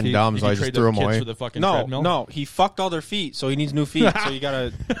mannequin fucking feet. dumb, Did so you I just trade threw them them kids away. for the fucking no, treadmill? no. He fucked all their feet, so he needs new feet. So you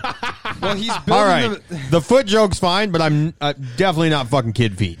gotta. Well, he's building All right, the foot joke's fine, but I'm definitely not fucking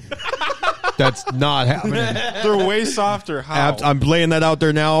kid feet. That's not happening. They're way softer. How? I'm laying that out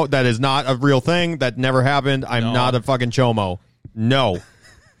there now. That is not a real thing. That never happened. I'm No. not a fucking chomo. No.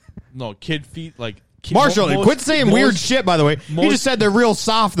 No, kid feet, like... Marshall, most- quit saying most- weird shit, by the way. He most- just said they're real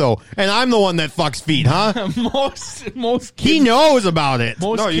soft, though. And I'm the one that fucks feet, huh? most He kids, knows about it.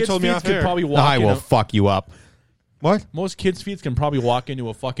 most No, you kids' told me feet off could air. probably walk I in will a- fuck you up. What? Most kids' feet can probably walk into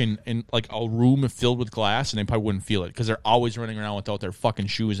a fucking like a room filled with glass and they probably wouldn't feel it because they're always running around without their fucking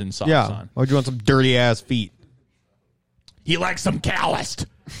shoes and socks Yeah. on. Why'd you want some dirty ass feet? He likes them calloused.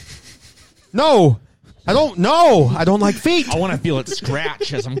 No. I don't know. I don't like feet. I want to feel it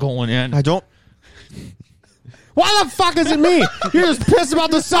scratch as I'm going in. I don't. Why the fuck is it me? You're just pissed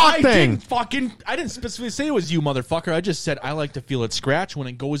about the sock thing. I didn't specifically say it was you, motherfucker. I just said I like to feel it scratch when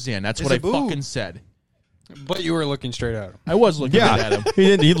it goes in. That's what I a boo. fucking said. But you were looking straight at him. I was looking at Yeah. him. He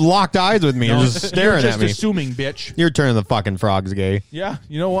didn't. He locked eyes with me and just You're staring just at me. assuming, bitch. You're turning the fucking frogs gay. Yeah,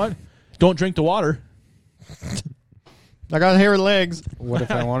 you know what? Don't drink the water. I got hair and legs. What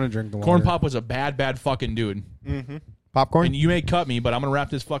if I want to drink the water? Corn Pop was a bad, bad fucking dude. Popcorn? And you may cut me, but I'm gonna wrap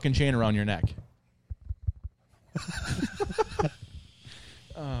this fucking chain around your neck.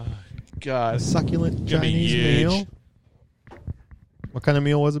 Oh, God. Succulent Give me Chinese yidge. meal. What kind of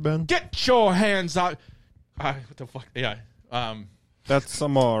meal was it, Ben? Get your hands out. What the fuck? Yeah. That's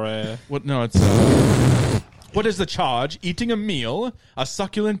amore. What? No, it's. What is the charge? Eating a meal, a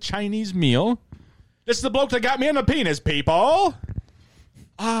succulent Chinese meal. This is the bloke that got me in the penis, people.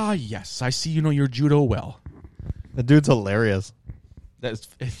 Ah, yes, I see. You know your judo well. The dude's hilarious. That's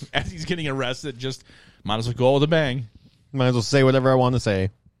as he's getting arrested. Just might as well go with a bang. Might as well say whatever I want to say.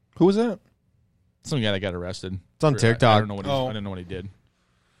 Who was that? Some guy that got arrested. It's on I TikTok. don't know what I didn't know what he did.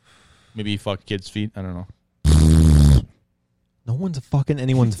 Maybe he fucked kids' feet. I don't know. No one's fucking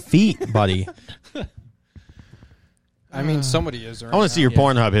anyone's feet, buddy. I mean, somebody is. Right I want to see your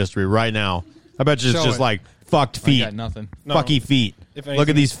Pornhub history right now. I bet you it's Show just it. like fucked I feet. got nothing. No. Fucky feet. If Look anything-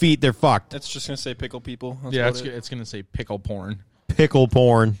 at these feet. They're fucked. It's just gonna say pickle people. That's Yeah, what it's gonna say pickle porn. Pickle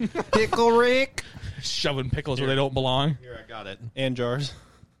porn. Pickle Rick. Shoving pickles where they don't belong. Here, I got it. and jars.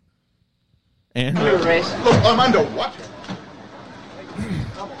 And Look, I'm under what?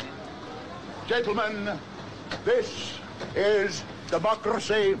 Gentlemen, this is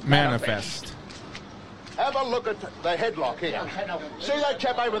democracy manifest. Have a look at the headlock here. See that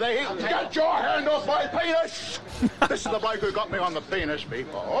chap over there? Get your hand off my penis! This is the bloke who got me on the penis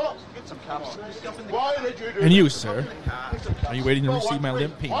before. Why did you do And you, this? sir, are you waiting to For receive what my reason?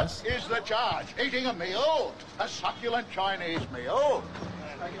 limp penis? What is the charge? Eating a meal? A succulent Chinese meal?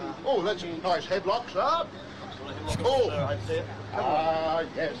 Oh, that's a nice headlock, sir. Oh,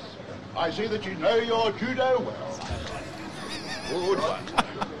 yes. I see that you know your judo well. Good one.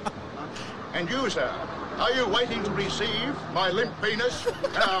 And you, sir, are you waiting to receive my limp penis?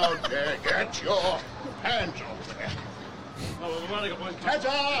 Now, get your hands off there.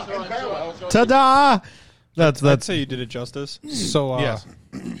 Ta-ta and farewell. Ta-da! I'd That's say you did it justice. So, Yes.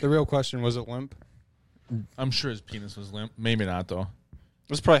 the real question, was it limp? I'm sure his penis was limp. Maybe not though. It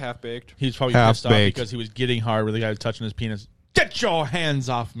was probably half baked. He's probably Half pissed off baked. because he was getting hard where the guy was touching his penis. Get your hands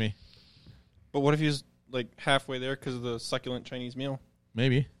off me. But what if he was like halfway there because of the succulent Chinese meal.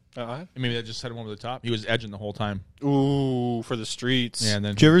 Maybe. Uh, Maybe that just set him over the top. He was edging the whole time. Ooh, for the streets. Yeah, and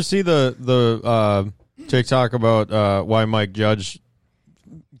then Did you ever see the TikTok about why Mike Judge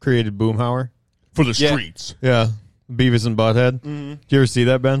created Boomhauer? for the Yeah. streets. Yeah, Beavis and Butthead. Mm-hmm. Did you ever see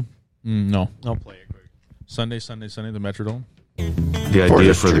that, Ben? No. I'll play it quick. Sunday, the Metrodome. The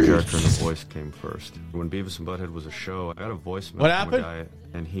idea for the character and the voice came first. When Beavis and Butthead was a show, I got a voicemail What from happened? a guy,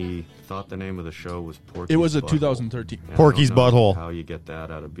 and he thought the name of the show was Porky's It was a Butthole. 2013. And I Porky's don't know Butthole. How you get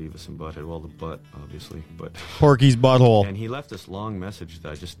that out of Beavis and Butthead? Well, the butt, obviously, but. Porky's Butthole. And he left this long message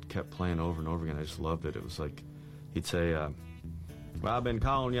that I just kept playing over and over again. I just loved it. It was like, he'd say, well, I've been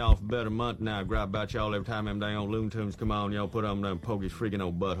calling y'all for about a month now. I grab about y'all every time them dang old Looney Tunes come on. Y'all put on them Porky's freaking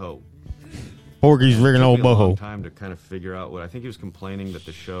old butthole. Porky's freaking It old took me a long butthole. time to kind of figure out what I think he was complaining that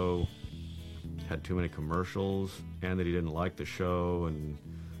the show had too many commercials and that he didn't like the show. And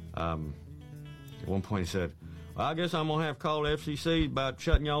at one point he said, well, I guess I'm gonna have to call FCC about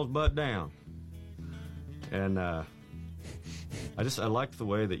shutting y'all's butt down. And I liked the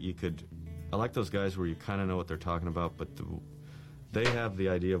way that you could. I like those guys where you kind of know what they're talking about, but they have the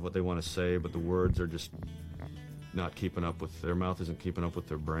idea of what they want to say, but the words are just not keeping up with their mouth. Isn't keeping up with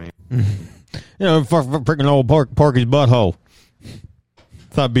their brain. You know, freaking old Porky's Butthole.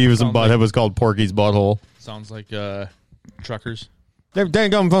 Thought Beavis and Butthead was called Porky's Butthole. Sounds like truckers. They're dang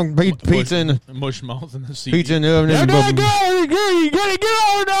gum funk pizza and Mush mouth in the seat. pizza in the oven. Yeah, and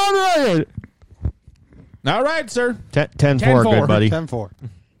go, All right, sir. 10-4, good buddy. 10-4.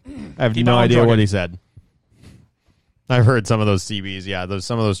 I have Keep no on idea trucking. what he said. I've heard some of those CBs. Yeah,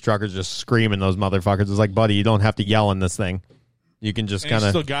 some of those truckers just screaming. Those motherfuckers. It's like, buddy, you don't have to yell in this thing. You can just And he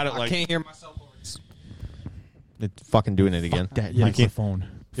kind still of got it like Can't hear myself. fucking doing it again. that You can't- microphone.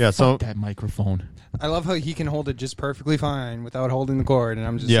 Yeah, so That microphone. I love how he can hold it just perfectly fine without holding the cord, and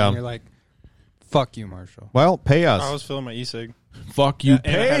I'm just Yeah. sitting here like, fuck you, Marshall. well, pay us. I was filling my e-cig. Fuck you.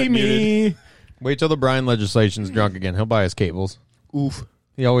 and I had Pay it me. Wait till the Brian legislation's drunk again. He'll buy us cables. Oof.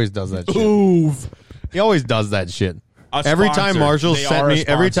 He always does that shit. Oof. He always does that shit. A Every sponsor. time Marshall They sent are a me,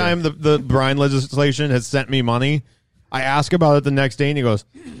 every sponsor. time the Brian legislation has sent me money, I ask about it the next day, and he goes,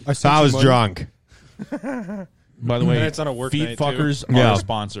 I was drunk. By the way, And it's on a work feet night, too. fuckers are Yeah. a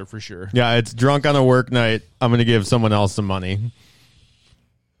sponsor for sure. Yeah, it's drunk on a work night. I'm going to give someone else some money.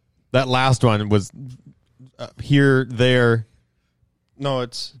 That last one was here, there. No,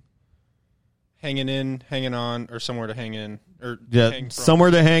 it's hanging in, hanging on, or somewhere to hang in, or Yeah, hang from.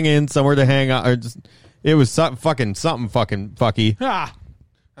 somewhere to hang in, somewhere to hang out. Or just, it was something fucking fucky. Ah,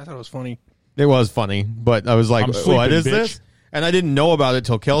 I thought it was funny. It was funny, but I was like, I'm sleeping, what is bitch. this? And I didn't know about it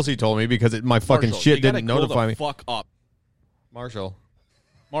till Kelsey told me because my fucking Marshall, shit you gotta didn't grow notify the me. Fuck up, Marshall.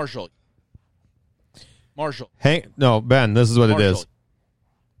 Marshall. Ben, this is what it Marshall. is.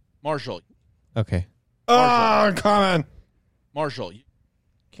 Marshall. Okay. Oh, come on. Marshall.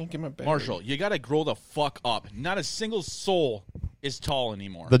 Can't get my back. Marshall. You gotta grow the fuck up. Not a single soul is tall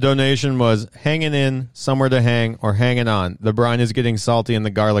anymore. The donation was hanging in, somewhere to hang, or hanging on. The brine is getting salty and the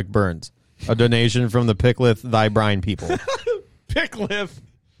garlic burns. A donation from the Picklith Thy Brine people. Pickliff.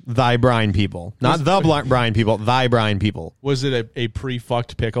 Thy Brine people. Not the Brine people, Thy Brine people. Was it a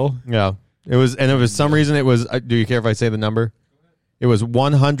pre-fucked pickle? Yeah. It was, and it was some reason it was, do you care if I say the number? It was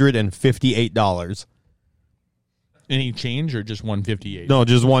 $158. Any change or just 158? No,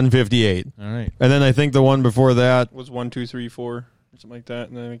 just 158. All right. And then I think the one before that, Was 1, 2, 3, 4, or something like that,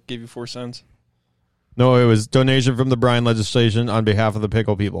 and then it gave you 4 cents. no, it was donation from the Brine legislation on behalf of the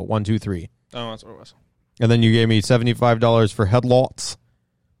pickle people. 1, 2, 3. Oh, that's what it was. And then you gave me $75 for headlots.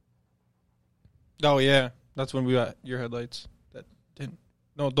 Oh yeah, that's when we got your headlights. That didn't.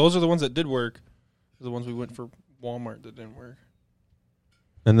 No, those are the ones that did work. The ones we went for Walmart that didn't work.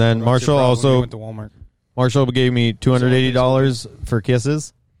 And then Marshall also went to Walmart. Marshall gave me $280 for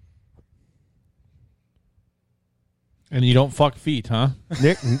kisses. And you don't fuck feet, huh?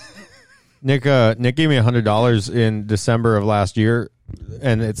 Nick gave me $100 in December of last year,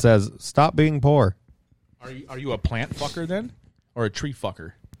 and it says stop being poor. Are you a plant fucker then, or a tree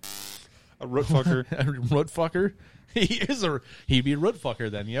fucker? A root fucker. A root fucker? He'd be a root fucker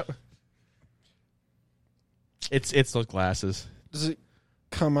then. Yep. It's those glasses. Does it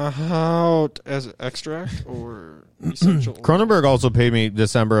come out as extract or essential? Cronenberg also paid me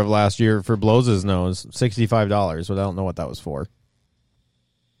December of last year for blows his nose, $65, but I don't know what that was for.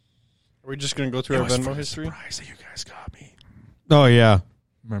 Are we just gonna go through our Venmo history? Surprise that you guys got me. Oh yeah,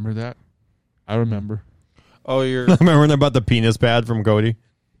 Remember that? I remember. Oh, you're remember when I bought the penis pad from Cody,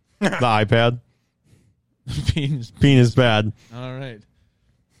 the iPad penis pad. All right.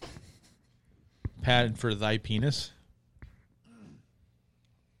 Pad for thy penis.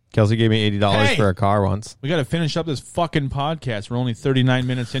 Kelsey gave me $80 Hey! for a car once. We got to finish up this fucking podcast. We're only 39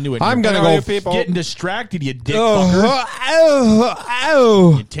 minutes into it. I'm You're gonna go people. getting distracted, you dick fucker.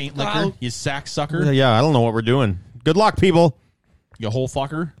 Oh, You taint liquor. You sack sucker. yeah, I don't know what we're doing. Good luck, people. You whole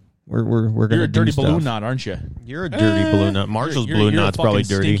fucker. We're gonna You're a do dirty stuff. balloon knot, aren't you? You're a dirty balloon nut. Marshall's You're balloon a knot's probably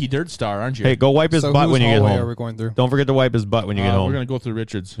fucking dirty. Stinky dirt star, aren't you? Hey, go wipe his So butt whose when you get hallway home. are we going through? Don't forget to wipe his butt when you get We're home. gonna go through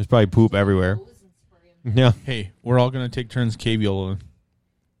Richards. There's probably poop everywhere. Yeah. Hey, we're all gonna take turns cavial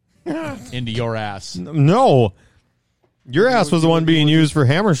into your ass. No. Your ass was the one being used for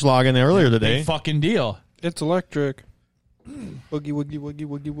hammerschlagen earlier today. Big fucking deal. It's electric. Woogie, woogie, woogie,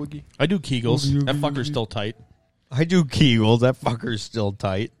 woogie, woogie. I do Kegels. That fucker's still tight. I do Kegels. That fucker's still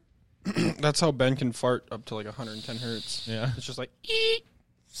tight. That's how Ben can fart up to like 110 hertz. Yeah. It's just like,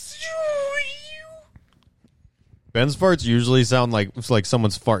 Ben's farts usually sound like it's like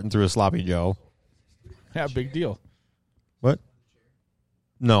someone's farting through a sloppy Joe. Yeah, big deal. What?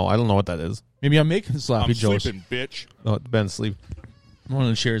 No, I don't know what that is. Maybe I'm making sloppy joes. bitch. Oh, Ben's sleep. One of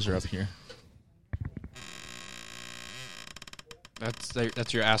the chairs are up here.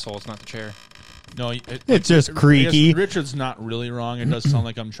 That's your asshole. It's not the chair. No, It's just I creaky. guess Richard's not really wrong. It does sound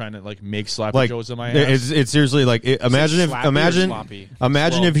like I'm trying to like make sloppy Like joes in my ass. it's seriously like imagine if slappy or imagine sloppy?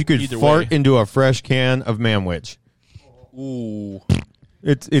 imagine Well, if you could either fart way. into a fresh can of Manwich. ooh,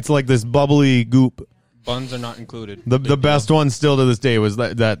 It's like this bubbly goop. buns are not included. The best one still to this day was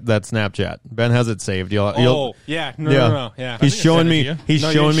that Snapchat. Ben has it saved. Oh, yeah. No, yeah. no, yeah. He's I showing sent it me. to you. He's No,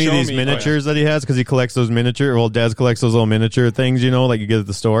 you showing me show these me. miniatures that he has because he collects those miniature. Well, Des collects those little miniature things, you know, like you get at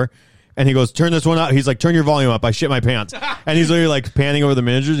the store. And he goes, "Turn this one out." He's like, "Turn your volume up." I shit my pants. And he's literally like panning over the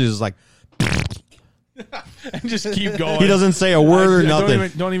miniatures. He's just like, And just keep going. he doesn't say a word or nothing.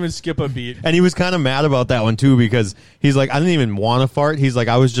 Don't even skip a beat. And he was kind of mad about that one too because he's like, I didn't even want to fart. He's like,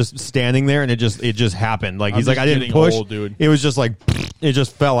 I was just standing there and it just happened. Like he's I'm like, I just didn't getting push. old, dude. It was just like, it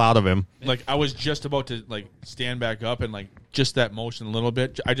just fell out of him. Like I was just about to like stand back up and like just that motion a little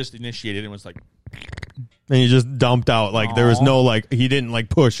bit. I just initiated and was like, And he just dumped out. Like there was no like, he didn't like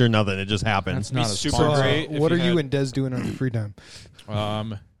push or nothing. It just happened. "That's not a super sponsor." great. if What you are you had- and Des doing on your free time?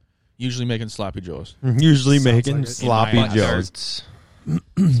 Usually making sloppy joes. Usually making like it. sloppy In my joes.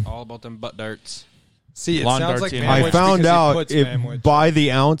 It's all about them butt darts. See, it Lawn sounds darts like in. Manwich I found because he out puts if Manwich. by the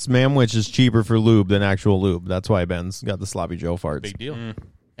ounce, Manwich is cheaper for lube than actual lube. That's why Ben's got the sloppy Joe farts. Big deal.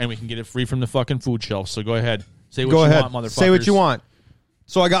 And we can get it free from the fucking food shelf. So go ahead. Say what Go you ahead. want, motherfuckers. Say what you want.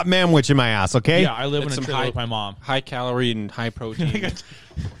 So I got Manwich in my ass, okay? Yeah, I live in It's a some trailer high- with my mom. High calorie and high protein.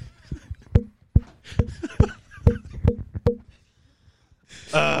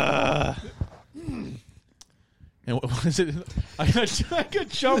 And what is it? I got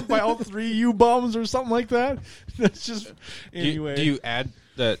jumped by all three U bombs or something like that. That's just anyway. Do you add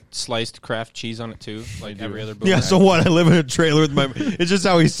that sliced Kraft cheese on it too, like every other? Yeah, bootleg? so what? I live in a trailer with my... It's just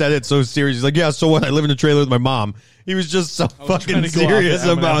how he said it so serious. He's like, yeah, so what? I live in a trailer with my mom. He was just so I was trying fucking to go off serious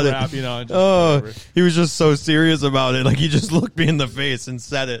the M&M about it. rap, you know, just Oh, whatever. he was just so serious about it. Like, he just looked me in the face and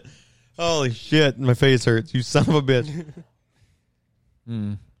said it. Holy shit, my face hurts. You son of a bitch.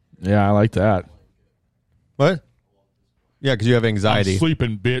 Yeah, I like that. What? Yeah, because you have anxiety.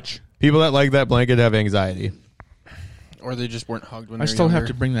 Sleeping, bitch. People that like that blanket have anxiety. Or they just weren't hugged when I they were still have younger.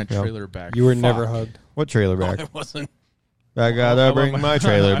 to bring that Yeah. trailer back. You were Fuck. never hugged. What trailer back? I wasn't. I gotta bring my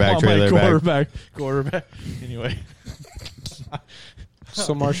trailer I back, want my trailer back. quarterback. Anyway,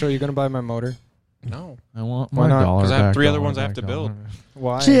 So, Marshall, are you going to buy my motor? No, I want Why my not? dollar 'Cause I have back, 3 other dollar ones I have back, to dollar build. back.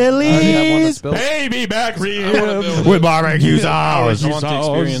 Why? Chili's. I already have one that's built. Baby back build With barbecue I sauce. want the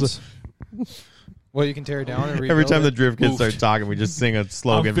experience. Well, you can tear it down and rebuild Every time the it. Drift Kids start talking, we just sing a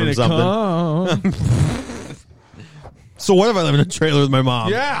slogan from something. So what if I live in a trailer with my mom?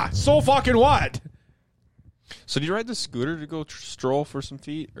 Yeah, so fucking what? So, do you ride the scooter to go stroll for some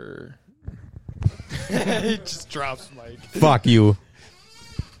feet, or He just drops Mike. Fuck you.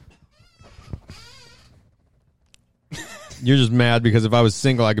 You're just mad because if I was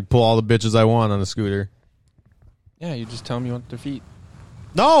single, I could pull all the bitches I want on a scooter. yeah, you just tell them you want their feet?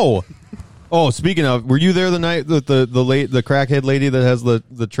 No. Oh, speaking of, were you there the night that the crackhead lady that has the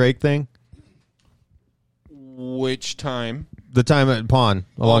trach thing? Which time? The time at Pawn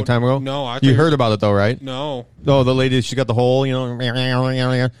a long time ago. No, I thought you you- heard about it though, right? No. Oh, the lady, she got the hole, you know,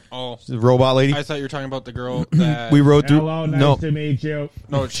 Oh, the robot lady. I thought you were talking about the girl that We rode through. No, meet you.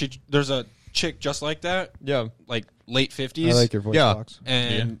 No, there's a chick just like that, yeah, like late 50s. I like your voice Yeah. box.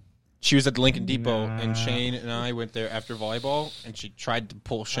 And she was at the Lincoln Depot, and Shane and I went there after volleyball, and she tried to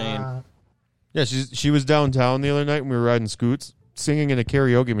pull Shane. yeah. She was downtown the other night, and we were riding scoots, singing in a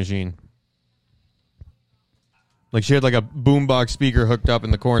karaoke machine. Like she had like a boombox speaker hooked up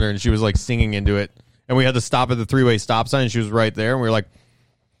in the corner, and she was like singing into it. And we had to stop at the 3-way stop sign, and she was right there, and we were like,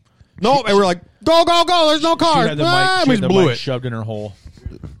 No, and we're like, go, go, go. There's no She cars. had the Ah, mic, we she had the blew mic it. shoved in her hole.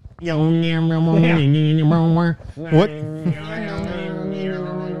 What?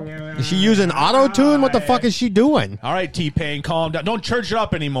 Is she using auto-tune? What the fuck is she doing? All right, T-Pain, calm down. Don't church it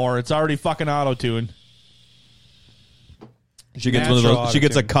up anymore. It's already fucking auto-tune. She gets one of Natural those. She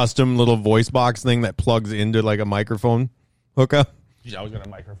gets a auto-tune. custom little voice box thing that plugs into like a microphone hookup. She's always got a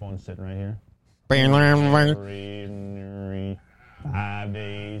microphone sitting right here. 5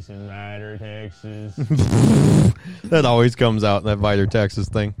 days in Ryder, Texas. That always comes out in that Vider, Texas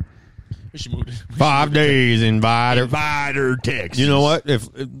thing. We should move it. 5 days in Vider. Vider, Texas. You know what? If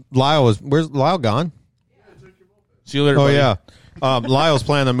Lyle was, where's Lyle gone? See you later, Oh buddy. yeah, Lyle's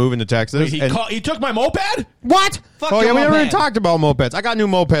planning on moving to Texas. Wait, and- he took my moped? what? Fuck Oh your yeah, we never even moped. talked about mopeds. I got new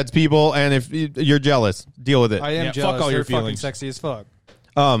mopeds, people, and if you're jealous, deal with it. I am Yeah, fuck jealous. all They're your fucking feelings. sexy as fuck.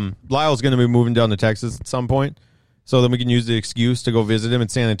 Lyle's going to be moving down to Texas at some point, so then we can use the excuse to go visit him in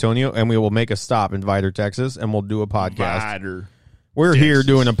San Antonio, and we will make a stop in Vider, Texas, and we'll do a podcast. Vider. We're here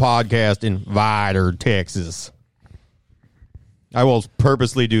doing a podcast in Vider, Texas. I will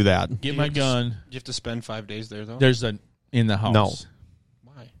purposely do that. Get my gun. You have to spend 5 days there, though. There's a in the house. No.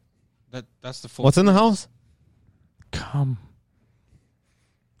 Why? That's the full. What's in the house? Come.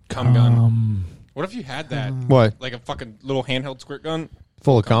 cum gun? What if you had that? What? Like a fucking little handheld squirt gun?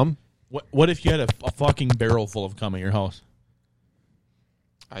 Full of cum? What if you had a fucking barrel full of cum at your house?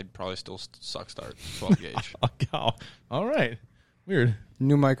 I'd probably still suck start 12 gauge. Oh, all right. Weird.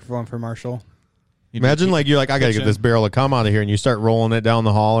 New microphone for Marshall. Imagine like you're like, I gotta get this barrel of cum out of here, and you start rolling it down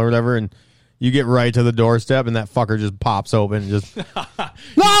the hall or whatever, and you get right to the doorstep, and that fucker just pops open and just,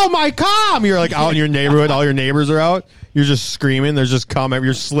 no, my cum! You're like out in your neighborhood, all your neighbors are out, you're just screaming, there's just cum,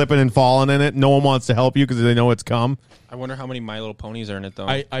 you're slipping and falling in it, no one wants to help you because they know it's cum. I wonder how many My Little Ponies are in it, though.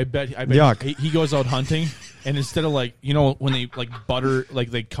 I bet Yuck. he goes out hunting, and instead of like, you know, when they like butter,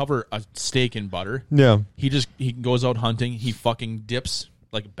 like they cover a steak in butter, Yeah. he goes out hunting, he fucking dips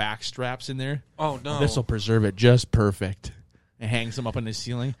like back straps in there. Oh, no. This will preserve it just perfect. And hangs them up on the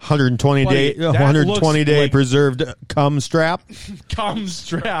ceiling. 120 Buddy, day, that 120 looks day like- preserved cum strap. Cum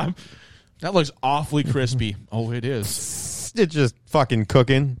strap. That looks awfully crispy. Oh, it is. It's just fucking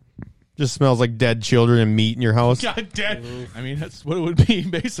cooking. Just smells like dead children and meat in your house. God damn. I mean, that's what it would be,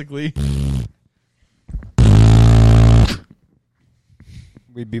 basically.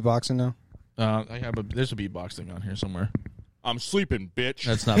 We beatboxing now? There's a beatbox thing on here somewhere. I'm sleeping, bitch.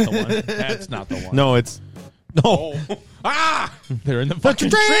 That's not the one. That's not the one. No, it's no. Ah! They're in the fucking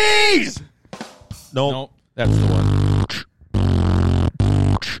trees! No. No, that's the one.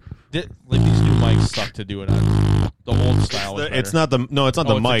 Like these new mics suck to do it on. The old style was It's better. not the no. It's not Oh,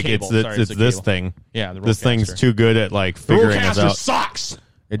 the it's a mic. cable. It's the, Sorry, it's it's a this cable. thing. Yeah, the This thing's Rodecaster. too good at like figuring us Rodecaster out. sucks.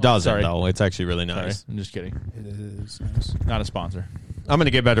 It doesn't sorry. though. It's actually really Sorry, nice. I'm just kidding. It is nice. Not a sponsor. I'm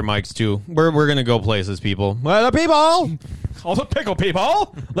gonna get better mics too. We're gonna go places, people. Well, the people. All the pickle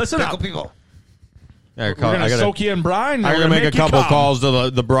people, listen up. people. Yeah, We're gonna soak you in brine. I We're gotta gonna make a you couple come. calls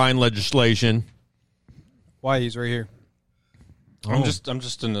to the brine legislation. Why? He's right here. I'm just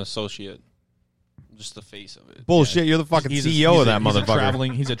an associate. I'm just the face of it. Bullshit! You're the fucking CEO of that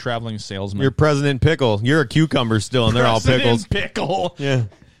motherfucker. He's a traveling salesman. You're President Pickle. You're a cucumber still, and they're all pickles. Pickle. Yeah,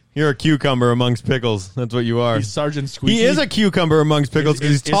 you're a cucumber amongst pickles. That's what you are. He's Sergeant Squeaky. He is a cucumber amongst pickles because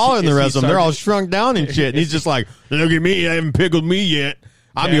he's taller than the rest of them. They're all shrunk down and shit. And he's just like, look at me, I haven't pickled me yet.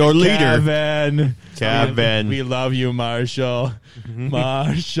 I'm your leader. Kevin. We love you, Marshall.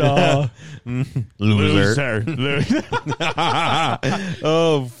 Marshall. Loser.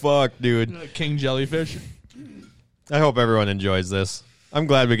 Oh, fuck, dude. King Jellyfish. I hope everyone enjoys this. I'm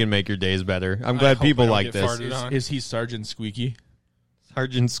glad we can make your days better. I'm glad hope people I don't like get this. farted on. Is he Sergeant Squeaky?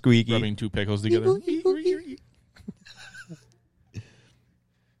 Sergeant Squeaky. Rubbing two pickles together.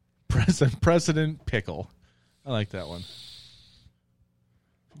 President Pickle. I like that one.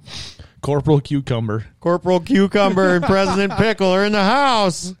 Corporal Cucumber. Corporal Cucumber and President Pickle are in the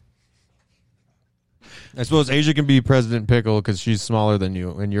house. I suppose Asia can be President Pickle because she's smaller than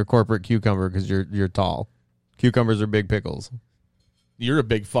you, and you're Corporate Cucumber because you're tall. Cucumbers are big pickles. You're a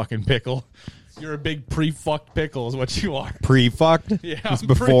big fucking pickle. You're a big pre-fucked pickle is what you are. Pre-fucked? Yeah, It's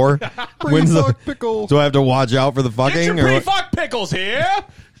before? When's the pickle. Do I have to watch out for the fucking? Get your or what? pre-fucked pickles here.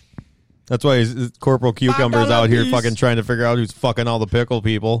 That's why Corporal Cucumber's $5 out here piece. fucking trying to figure out who's fucking all the pickle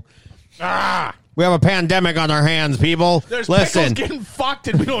people. We have a pandemic on our hands, people. There's Listen, pickles getting fucked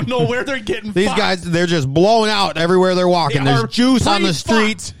and we don't know where they're getting these fucked. guys, they're just blowing out everywhere they're walking. They There's are juice on the pre-fucked.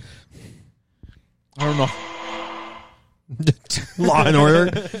 streets. I don't know. Law and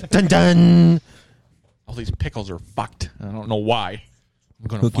Order. Dun dun. All these pickles are fucked. I don't know why. I'm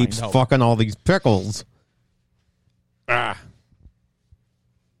gonna Who find keeps out. fucking all these pickles? Ah.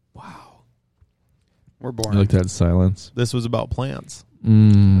 Wow. We're I boring. like that silence. This was about plants.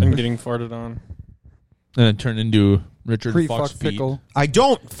 And getting farted on. And it turned into Richard Pre-fuck Fuck's feet. pickle. I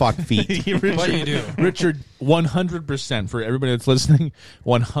don't fuck feet. Richard, What do you do? Richard, 100% for everybody that's listening,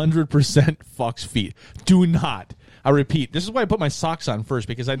 100% fucks feet. Do not. I repeat, this is why I put my socks on first,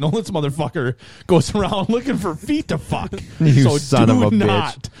 because I know this motherfucker goes around looking for feet to fuck. You so son do of a bitch.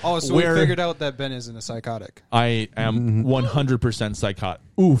 not Oh, so wear- we figured out that Ben isn't a psychotic. I am 100% psychotic.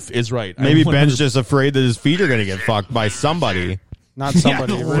 Oof is right. I'm Maybe Ben's 100% just afraid that his feet are going to get fucked by somebody. Not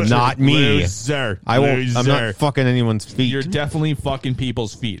somebody. Yeah, Richard. Not me. Loser. I won't. I'm Loser. not fucking anyone's feet. You're definitely fucking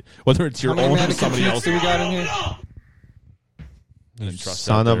people's feet, whether it's your How many own or mannequin somebody feet else's. do we got in here? Didn't trust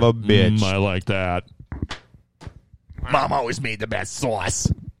Son that of there. a bitch. I like that. Mom always made the best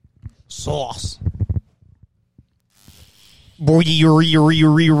sauce. Sauce.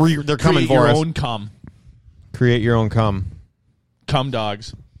 They're coming Create for your us. own cum. Create your own cum. Cum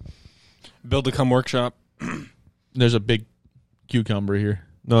dogs. Build a cum workshop. There's a big cucumber here.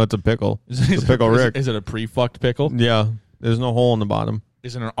 No, it's a pickle. Is It's a pickle Rick. Is it a pre-fucked pickle? Yeah, there's no hole in the bottom.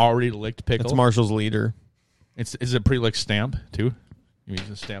 Is it an already licked pickle? It's Marshall's leader. Is it a pre-licked stamp too? You can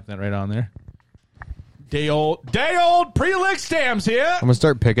just stamp that right on there. Day old pre-licked stamps here. I'm gonna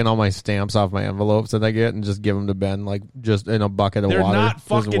start picking all my stamps off my envelopes that I get and just give them to Ben, like just in a bucket of They're water. not Just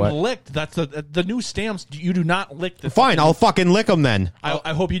fucking wet. licked. That's the new stamps. You do not lick the. Fine, I'll fucking lick them then.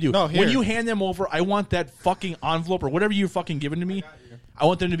 I hope you do. No, here. When you hand them over, I want that fucking envelope or whatever you're fucking giving to me. I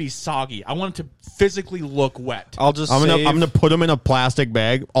want them to be soggy. I want it to physically look wet. I'll just I'm save. gonna put them in a plastic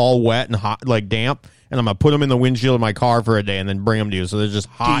bag, all wet and hot, like damp, and I'm gonna put them in the windshield of my car for a day and then bring them to you, so they're just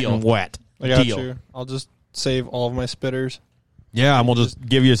hot Deal. and wet. I got deal. you. I'll just save all of my spitters. Yeah, and we'll just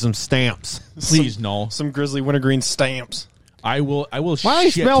give you some stamps. Please no. Some grizzly wintergreen stamps. I will. Why do shit. they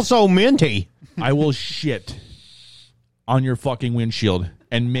smell so minty? I will shit on your fucking windshield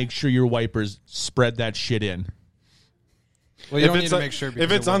and make sure your wipers spread that shit in. Well, you don't need to make sure. If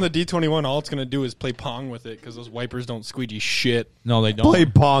because it's it on the won't. D21, all it's going to do is play Pong with it because those wipers don't squeegee shit. No, they don't. Play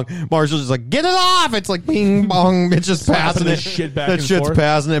pong. Marshall's just like, get it off. It's like bing bong. It's just Slapping passing the it. shit back that and shit's forth.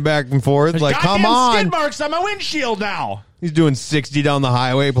 passing it back and forth. Like, come Goddamn on. skid marks on my windshield now. He's doing 60 down the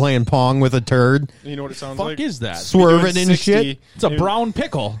highway playing pong with a turd. You know what it sounds Fuck like? is that? Swerving Doing and 60. shit. It's a brown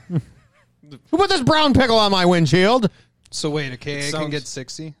pickle. Who put this brown pickle on my windshield? So wait, a KA can sounds- get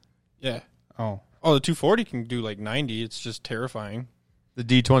 60. Yeah. Oh, Oh, the 240 can do like 90. It's just terrifying. The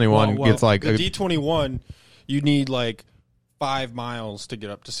D21 Well, gets like the D21, you need like 5 miles to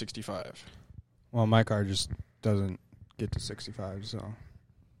get up to 65. well, my car just doesn't get to 65, so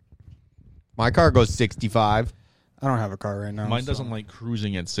my car goes 65. I don't have a car right now. Mine so. doesn't like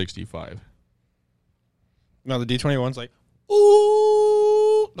cruising at 65. No, the D21's like,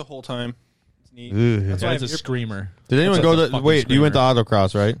 ooh, the whole time. It's neat. Ugh. That's why That's a you're- screamer. Did anyone That's go a to? fucking Wait, you went to screamer.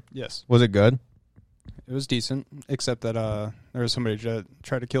 autocross, right? Yes. Was it good? It was decent, except that there was somebody that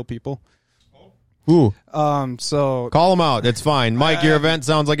tried to kill people. Ooh, So call him out. It's fine. Mike, your event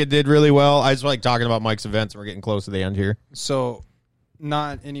sounds like it did really well. I just like talking about Mike's events. We're getting close to the end here.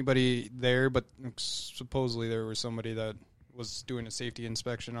 not anybody there, but supposedly there was somebody that was doing a safety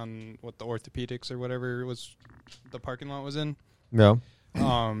inspection on what the orthopedics or whatever was the parking lot was in. No.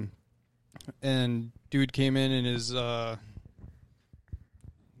 And dude came in his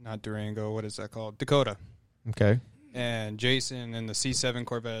not Durango, what is that called? Dakota. Okay. And Jason in the C7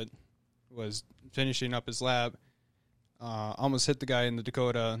 Corvette was finishing up his lap. Almost hit the guy in the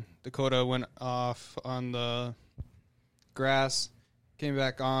Dakota. Dakota went off on the grass, came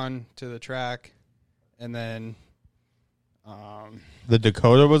back on to the track, and then The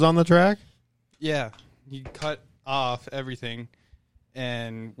Dakota was on the track? yeah, he cut off everything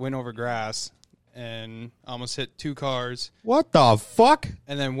and went over grass and almost hit 2 cars, What the fuck?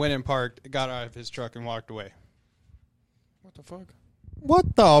 and then went and parked, got out of his truck, and walked away. What the fuck?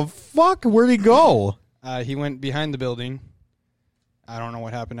 What the fuck? Where'd he go? He went behind the building. I don't know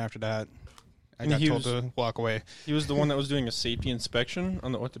what happened after that. I And got he told was- to walk away, He was the one that was doing a safety inspection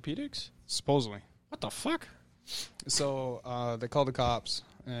on the orthopedics? supposedly. What the fuck? So they called the cops,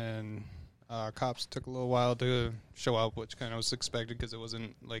 and cops took a little while to show up, which kind of was expected because it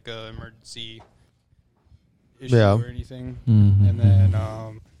wasn't like an emergency issue Yeah. or anything. And then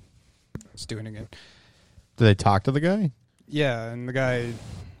let's do it again. Did they talk to the guy? Yeah, and the guy,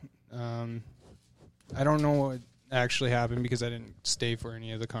 I don't know what actually happened because I didn't stay for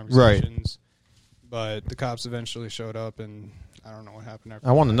any of the conversations. But the cops eventually showed up, and I don't know what happened after.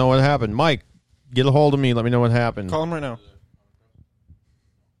 I want to know what happened. Mike, get a hold of me. Let me know what happened. Call him right now.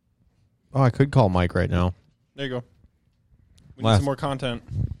 Oh, I could call Mike right now. There you go. We need Last- some more content.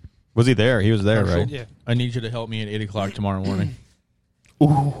 Was he there? He was there, right? Yeah. I need you to help me at 8 o'clock tomorrow morning.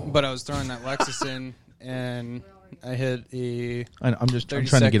 But I was throwing that Lexus in, and I hit a I'm trying to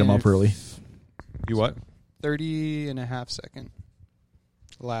 30 get him up second- early. You what? 30 and a half second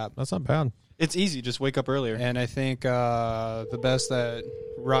lap. That's not bad. It's easy. Just wake up earlier. And I think the best that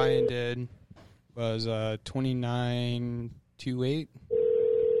Ryan did was 29.28.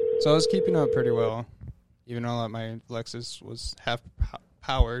 So I was keeping up pretty well, even though my Lexus was half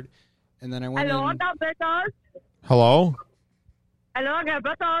powered. And then I went Hello, in. Betos. Hello? Hello,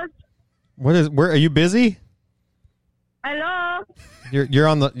 Betos. What is where are you busy? Hello. You're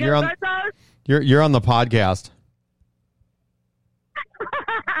on the Betos. you're on the podcast.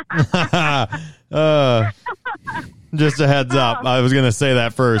 Just a heads up. I was gonna say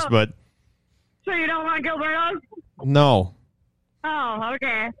that first, but So you don't want Gilberto's? no. Oh,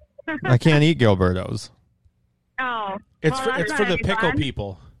 okay. I can't eat Gilberto's. Oh. It's well, that's it's for not the any pickle fun.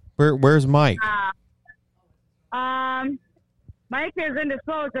 people. Where's Mike? Mike is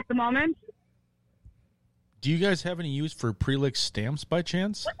indisposed at the moment. Do you guys have any use for pre-licked stamps by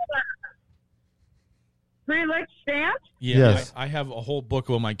chance? Pre-licked stamps? Yeah, Yes. I have a whole book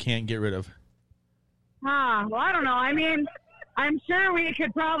of them I can't get rid of. Huh. Well, I don't know. I mean, I'm sure we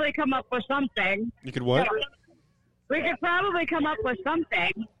could probably come up with something. You could what? We could probably come up with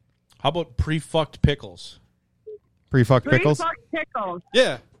something. How about pre-fucked pickles? Pre-fucked pickles? Pre-fucked pickles.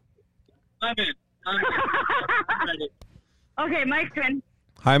 Yeah. I'm in. Okay, Mike's in.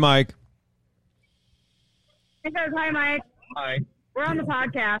 Hi, Mike. He says, hi, Mike. Hi. We're on the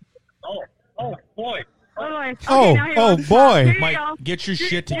podcast. Oh, boy. Oh, boy. Okay, Oh, now he oh, wants to talk. boy. Here you Mike, go. get your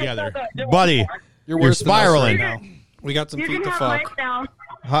shit together. Buddy, You're you're worse than us spiraling. right now. We got some You feet can to have fuck. Mike now.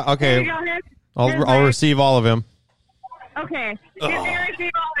 Huh, Here okay, you go, Nick. I'll Here's I'll Mike. receive all of him. Okay. Give me a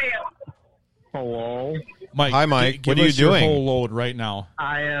receive all of you. Hello. Mike, Hi, Mike. Give What are you us your doing? whole load right now.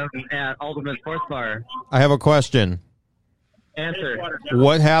 I am at Ultimate Sports Bar. I have a question. Answer.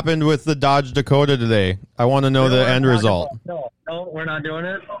 What happened with the Dodge Dakota today? I want to know the end result. No, we're not doing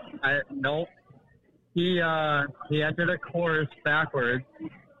it. No. He entered a course backwards,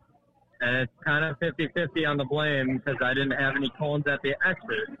 and it's kind of 50-50 on the blame because I didn't have any cones at the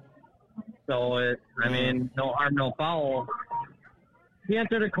exit. So, no harm, no foul. He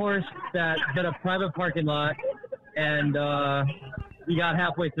entered a course that hit a private parking lot, and he got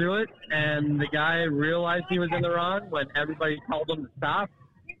halfway through it, and the guy realized he was in the wrong when everybody told him to stop,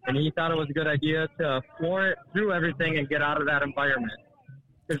 and he thought it was a good idea to floor it through everything and get out of that environment.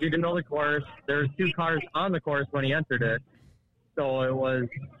 Because he didn't know the course. There's 2 cars on the course when he entered it. So it was,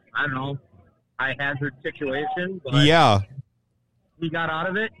 I don't know, high hazard situation. But Yeah. he got out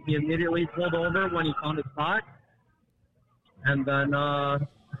of it. He immediately pulled over when he found his spot. And then, I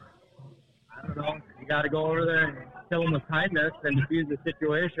don't know, you got to go over there and kill him with kindness and defuse the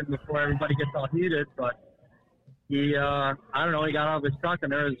situation before everybody gets all heated. But he, I don't know, he got out of his truck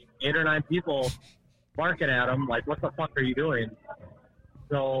and there was 8 or 9 people barking at him like, what the fuck are you doing?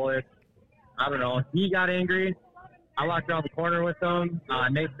 So I don't know. He got angry. I walked around the corner with him.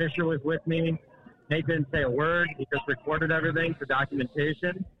 Nate Fisher was with me. Nate didn't say a word. He just recorded everything for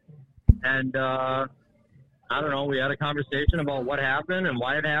documentation. And, I don't know, we had a conversation about what happened and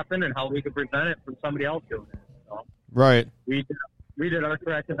why it happened and how we could prevent it from somebody else doing it. So Right. we did our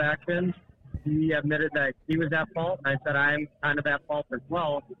corrective actions. He admitted that he was at fault, and I said I'm kind of at fault as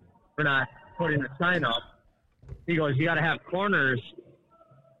well for not putting the sign up. He goes, you got to have corners.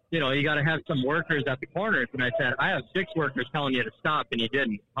 You know, you got to have some workers at the corners. And I said, I have 6 workers telling you to stop, and you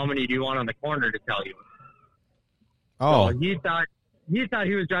didn't. How many do you want on the corner to tell you? Oh, So he thought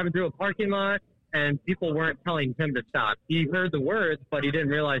he was driving through a parking lot, and people weren't telling him to stop. He heard the words, but he didn't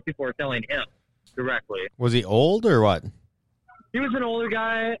realize people were telling him directly. was he old or what? He was an older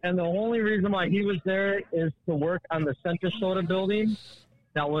guy, and the only reason why he was there is to work on the Center Soda building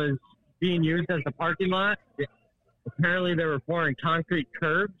that was being used as the parking lot. Apparently, they were pouring concrete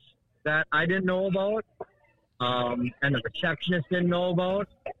curbs that I didn't know about, and the receptionist didn't know about,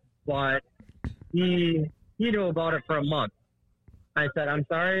 but he knew about it for a month. I said, I'm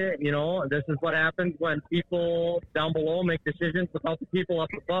sorry, you know, this is what happens when people down below make decisions without the people up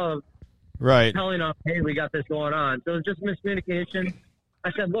above Right. telling us, hey, we got this going on. So it was just miscommunication.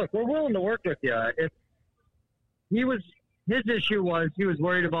 I said, look, we're willing to work with you. His issue was he was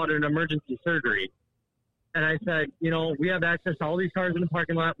worried about an emergency surgery. And I said, you know, we have access to all these cars in the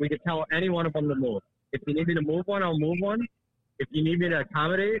parking lot. We could tell any one of them to move. If you need me to move one, I'll move one. If you need me to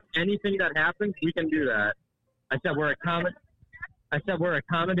accommodate anything that happens, we can do that. I said, we're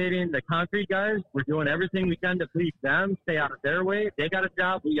accommodating the concrete guys. We're doing everything we can to please them, stay out of their way. They got a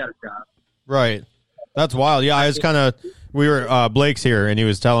job, we got a job. Right. That's wild. Yeah, I was kind of. We were Blake's here, and he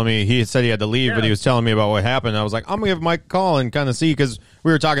was telling me he said he had to leave, but he was telling me about what happened. I was like, I'm gonna give Mike a call and kind of see because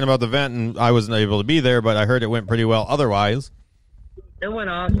we were talking about the event, and I wasn't able to be there, but I heard it went pretty well. Otherwise, It went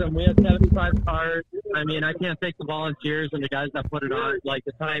awesome. We had 75 cars. I mean, I can't thank the volunteers and the guys that put it on, like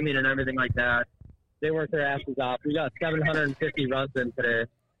the timing and everything like that. They worked their asses off. We got 750 runs in today.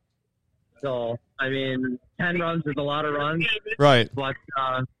 So, I mean, 10 runs is a lot of runs. right? But,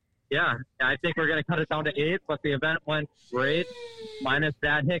 yeah, I think we're going to cut it down to 8, but the event went great, minus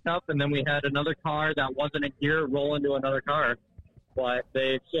that hiccup, and then we had another car that wasn't in gear roll into another car. But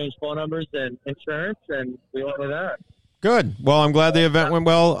they exchanged phone numbers and insurance, and we went with that. Good. Well, I'm glad the event went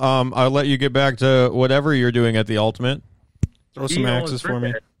well. I'll let you get back to whatever you're doing at the Ultimate. Throw some axes for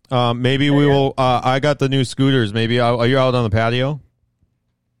me. Maybe we will. I got the new scooters. Maybe are you out on the patio?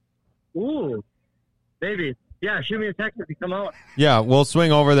 Ooh, maybe. Yeah, shoot me a text if you come out. Yeah, we'll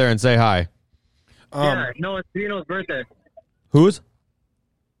swing over there and say hi. Yeah, no, it's Dino's birthday. Whose?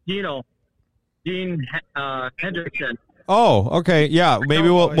 Dean Hendrickson. Oh, okay. Yeah, maybe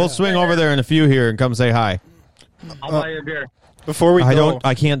we'll swing over there in a few here and come say hi. I'll buy you a beer. Before we go,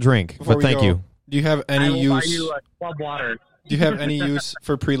 I can't drink, before but we thank go, you. Do you have I any will buy use? you a club water. Do you have any use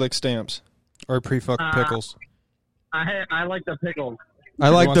for pre-lick stamps? Or pre-fucked pickles. I like the pickles. I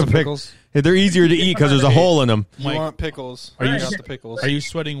like want the some pickles. They're easier to eat because there's a hole in them. You Mike, want pickles? are you- I got the pickles? Are you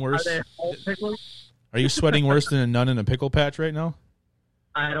sweating Are worse? they whole pickles? Are you sweating worse than a nun in a pickle patch right now?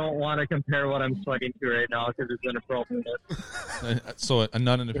 I don't want to compare what I'm sweating to right now because it's inappropriate. So a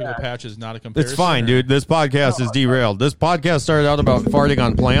nun in a pickle patch is not a comparison. It's fine, or- dude. This podcast is derailed. This podcast started out about farting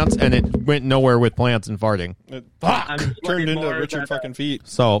on plants, and it went nowhere with plants and farting. It I'm turned sweating into more Richard than- fucking Feet.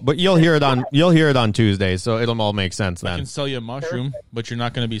 So, but you'll hear it on Tuesday, so it'll all make sense I then. can sell you a mushroom, but you're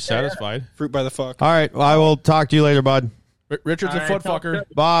not going to be satisfied. Fruit by the fuck. All right, well, I will talk to you later, bud. Richard's a All foot right, fucker.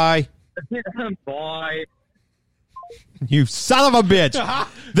 Bye. Boy. You son of a bitch.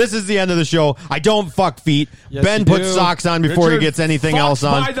 This is the end of the show. I don't fuck feet. Yes, Ben you puts do. socks on before Richard he gets anything fucks else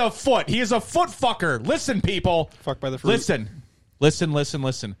on. by the foot. He is a foot fucker. Listen, people. Fuck by the fruit.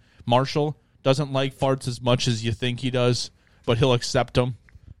 Listen. Marshall doesn't like farts as much as you think he does, but he'll accept them.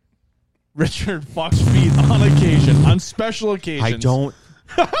 Richard fucks feet on occasion, on special occasions. I don't.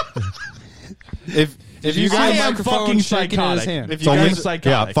 If you I guys, am microphone fucking shaking in his psychotic. hand. if It's you only- guys, psychotic.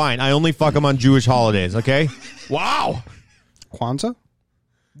 Yeah, fine. I only fuck them on Jewish holidays, okay? Wow. Kwanzaa?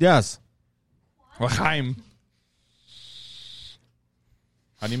 Yes. L'chaim.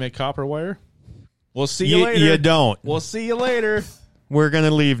 How do you make copper wire? We'll see you later. You don't. We'll see you later. We're going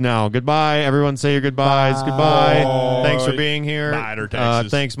to leave now. Goodbye. Everyone say your goodbyes. Goodbye. Thanks for being here. Bye, Texas.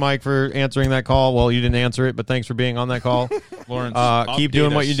 Thanks, Mike, for answering that call. Well, you didn't answer it, but thanks for being on that call. Lawrence, Keep update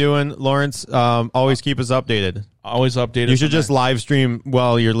doing what us. you're doing. Lawrence, always keep us updated. Always update us. You should on just that. live stream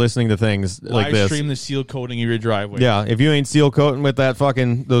while you're listening to things like live this. stream the seal coating of your driveway. Yeah, if you ain't seal coating with that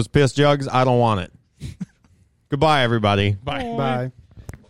fucking those piss jugs, I don't want it. Goodbye, everybody. Bye. Bye.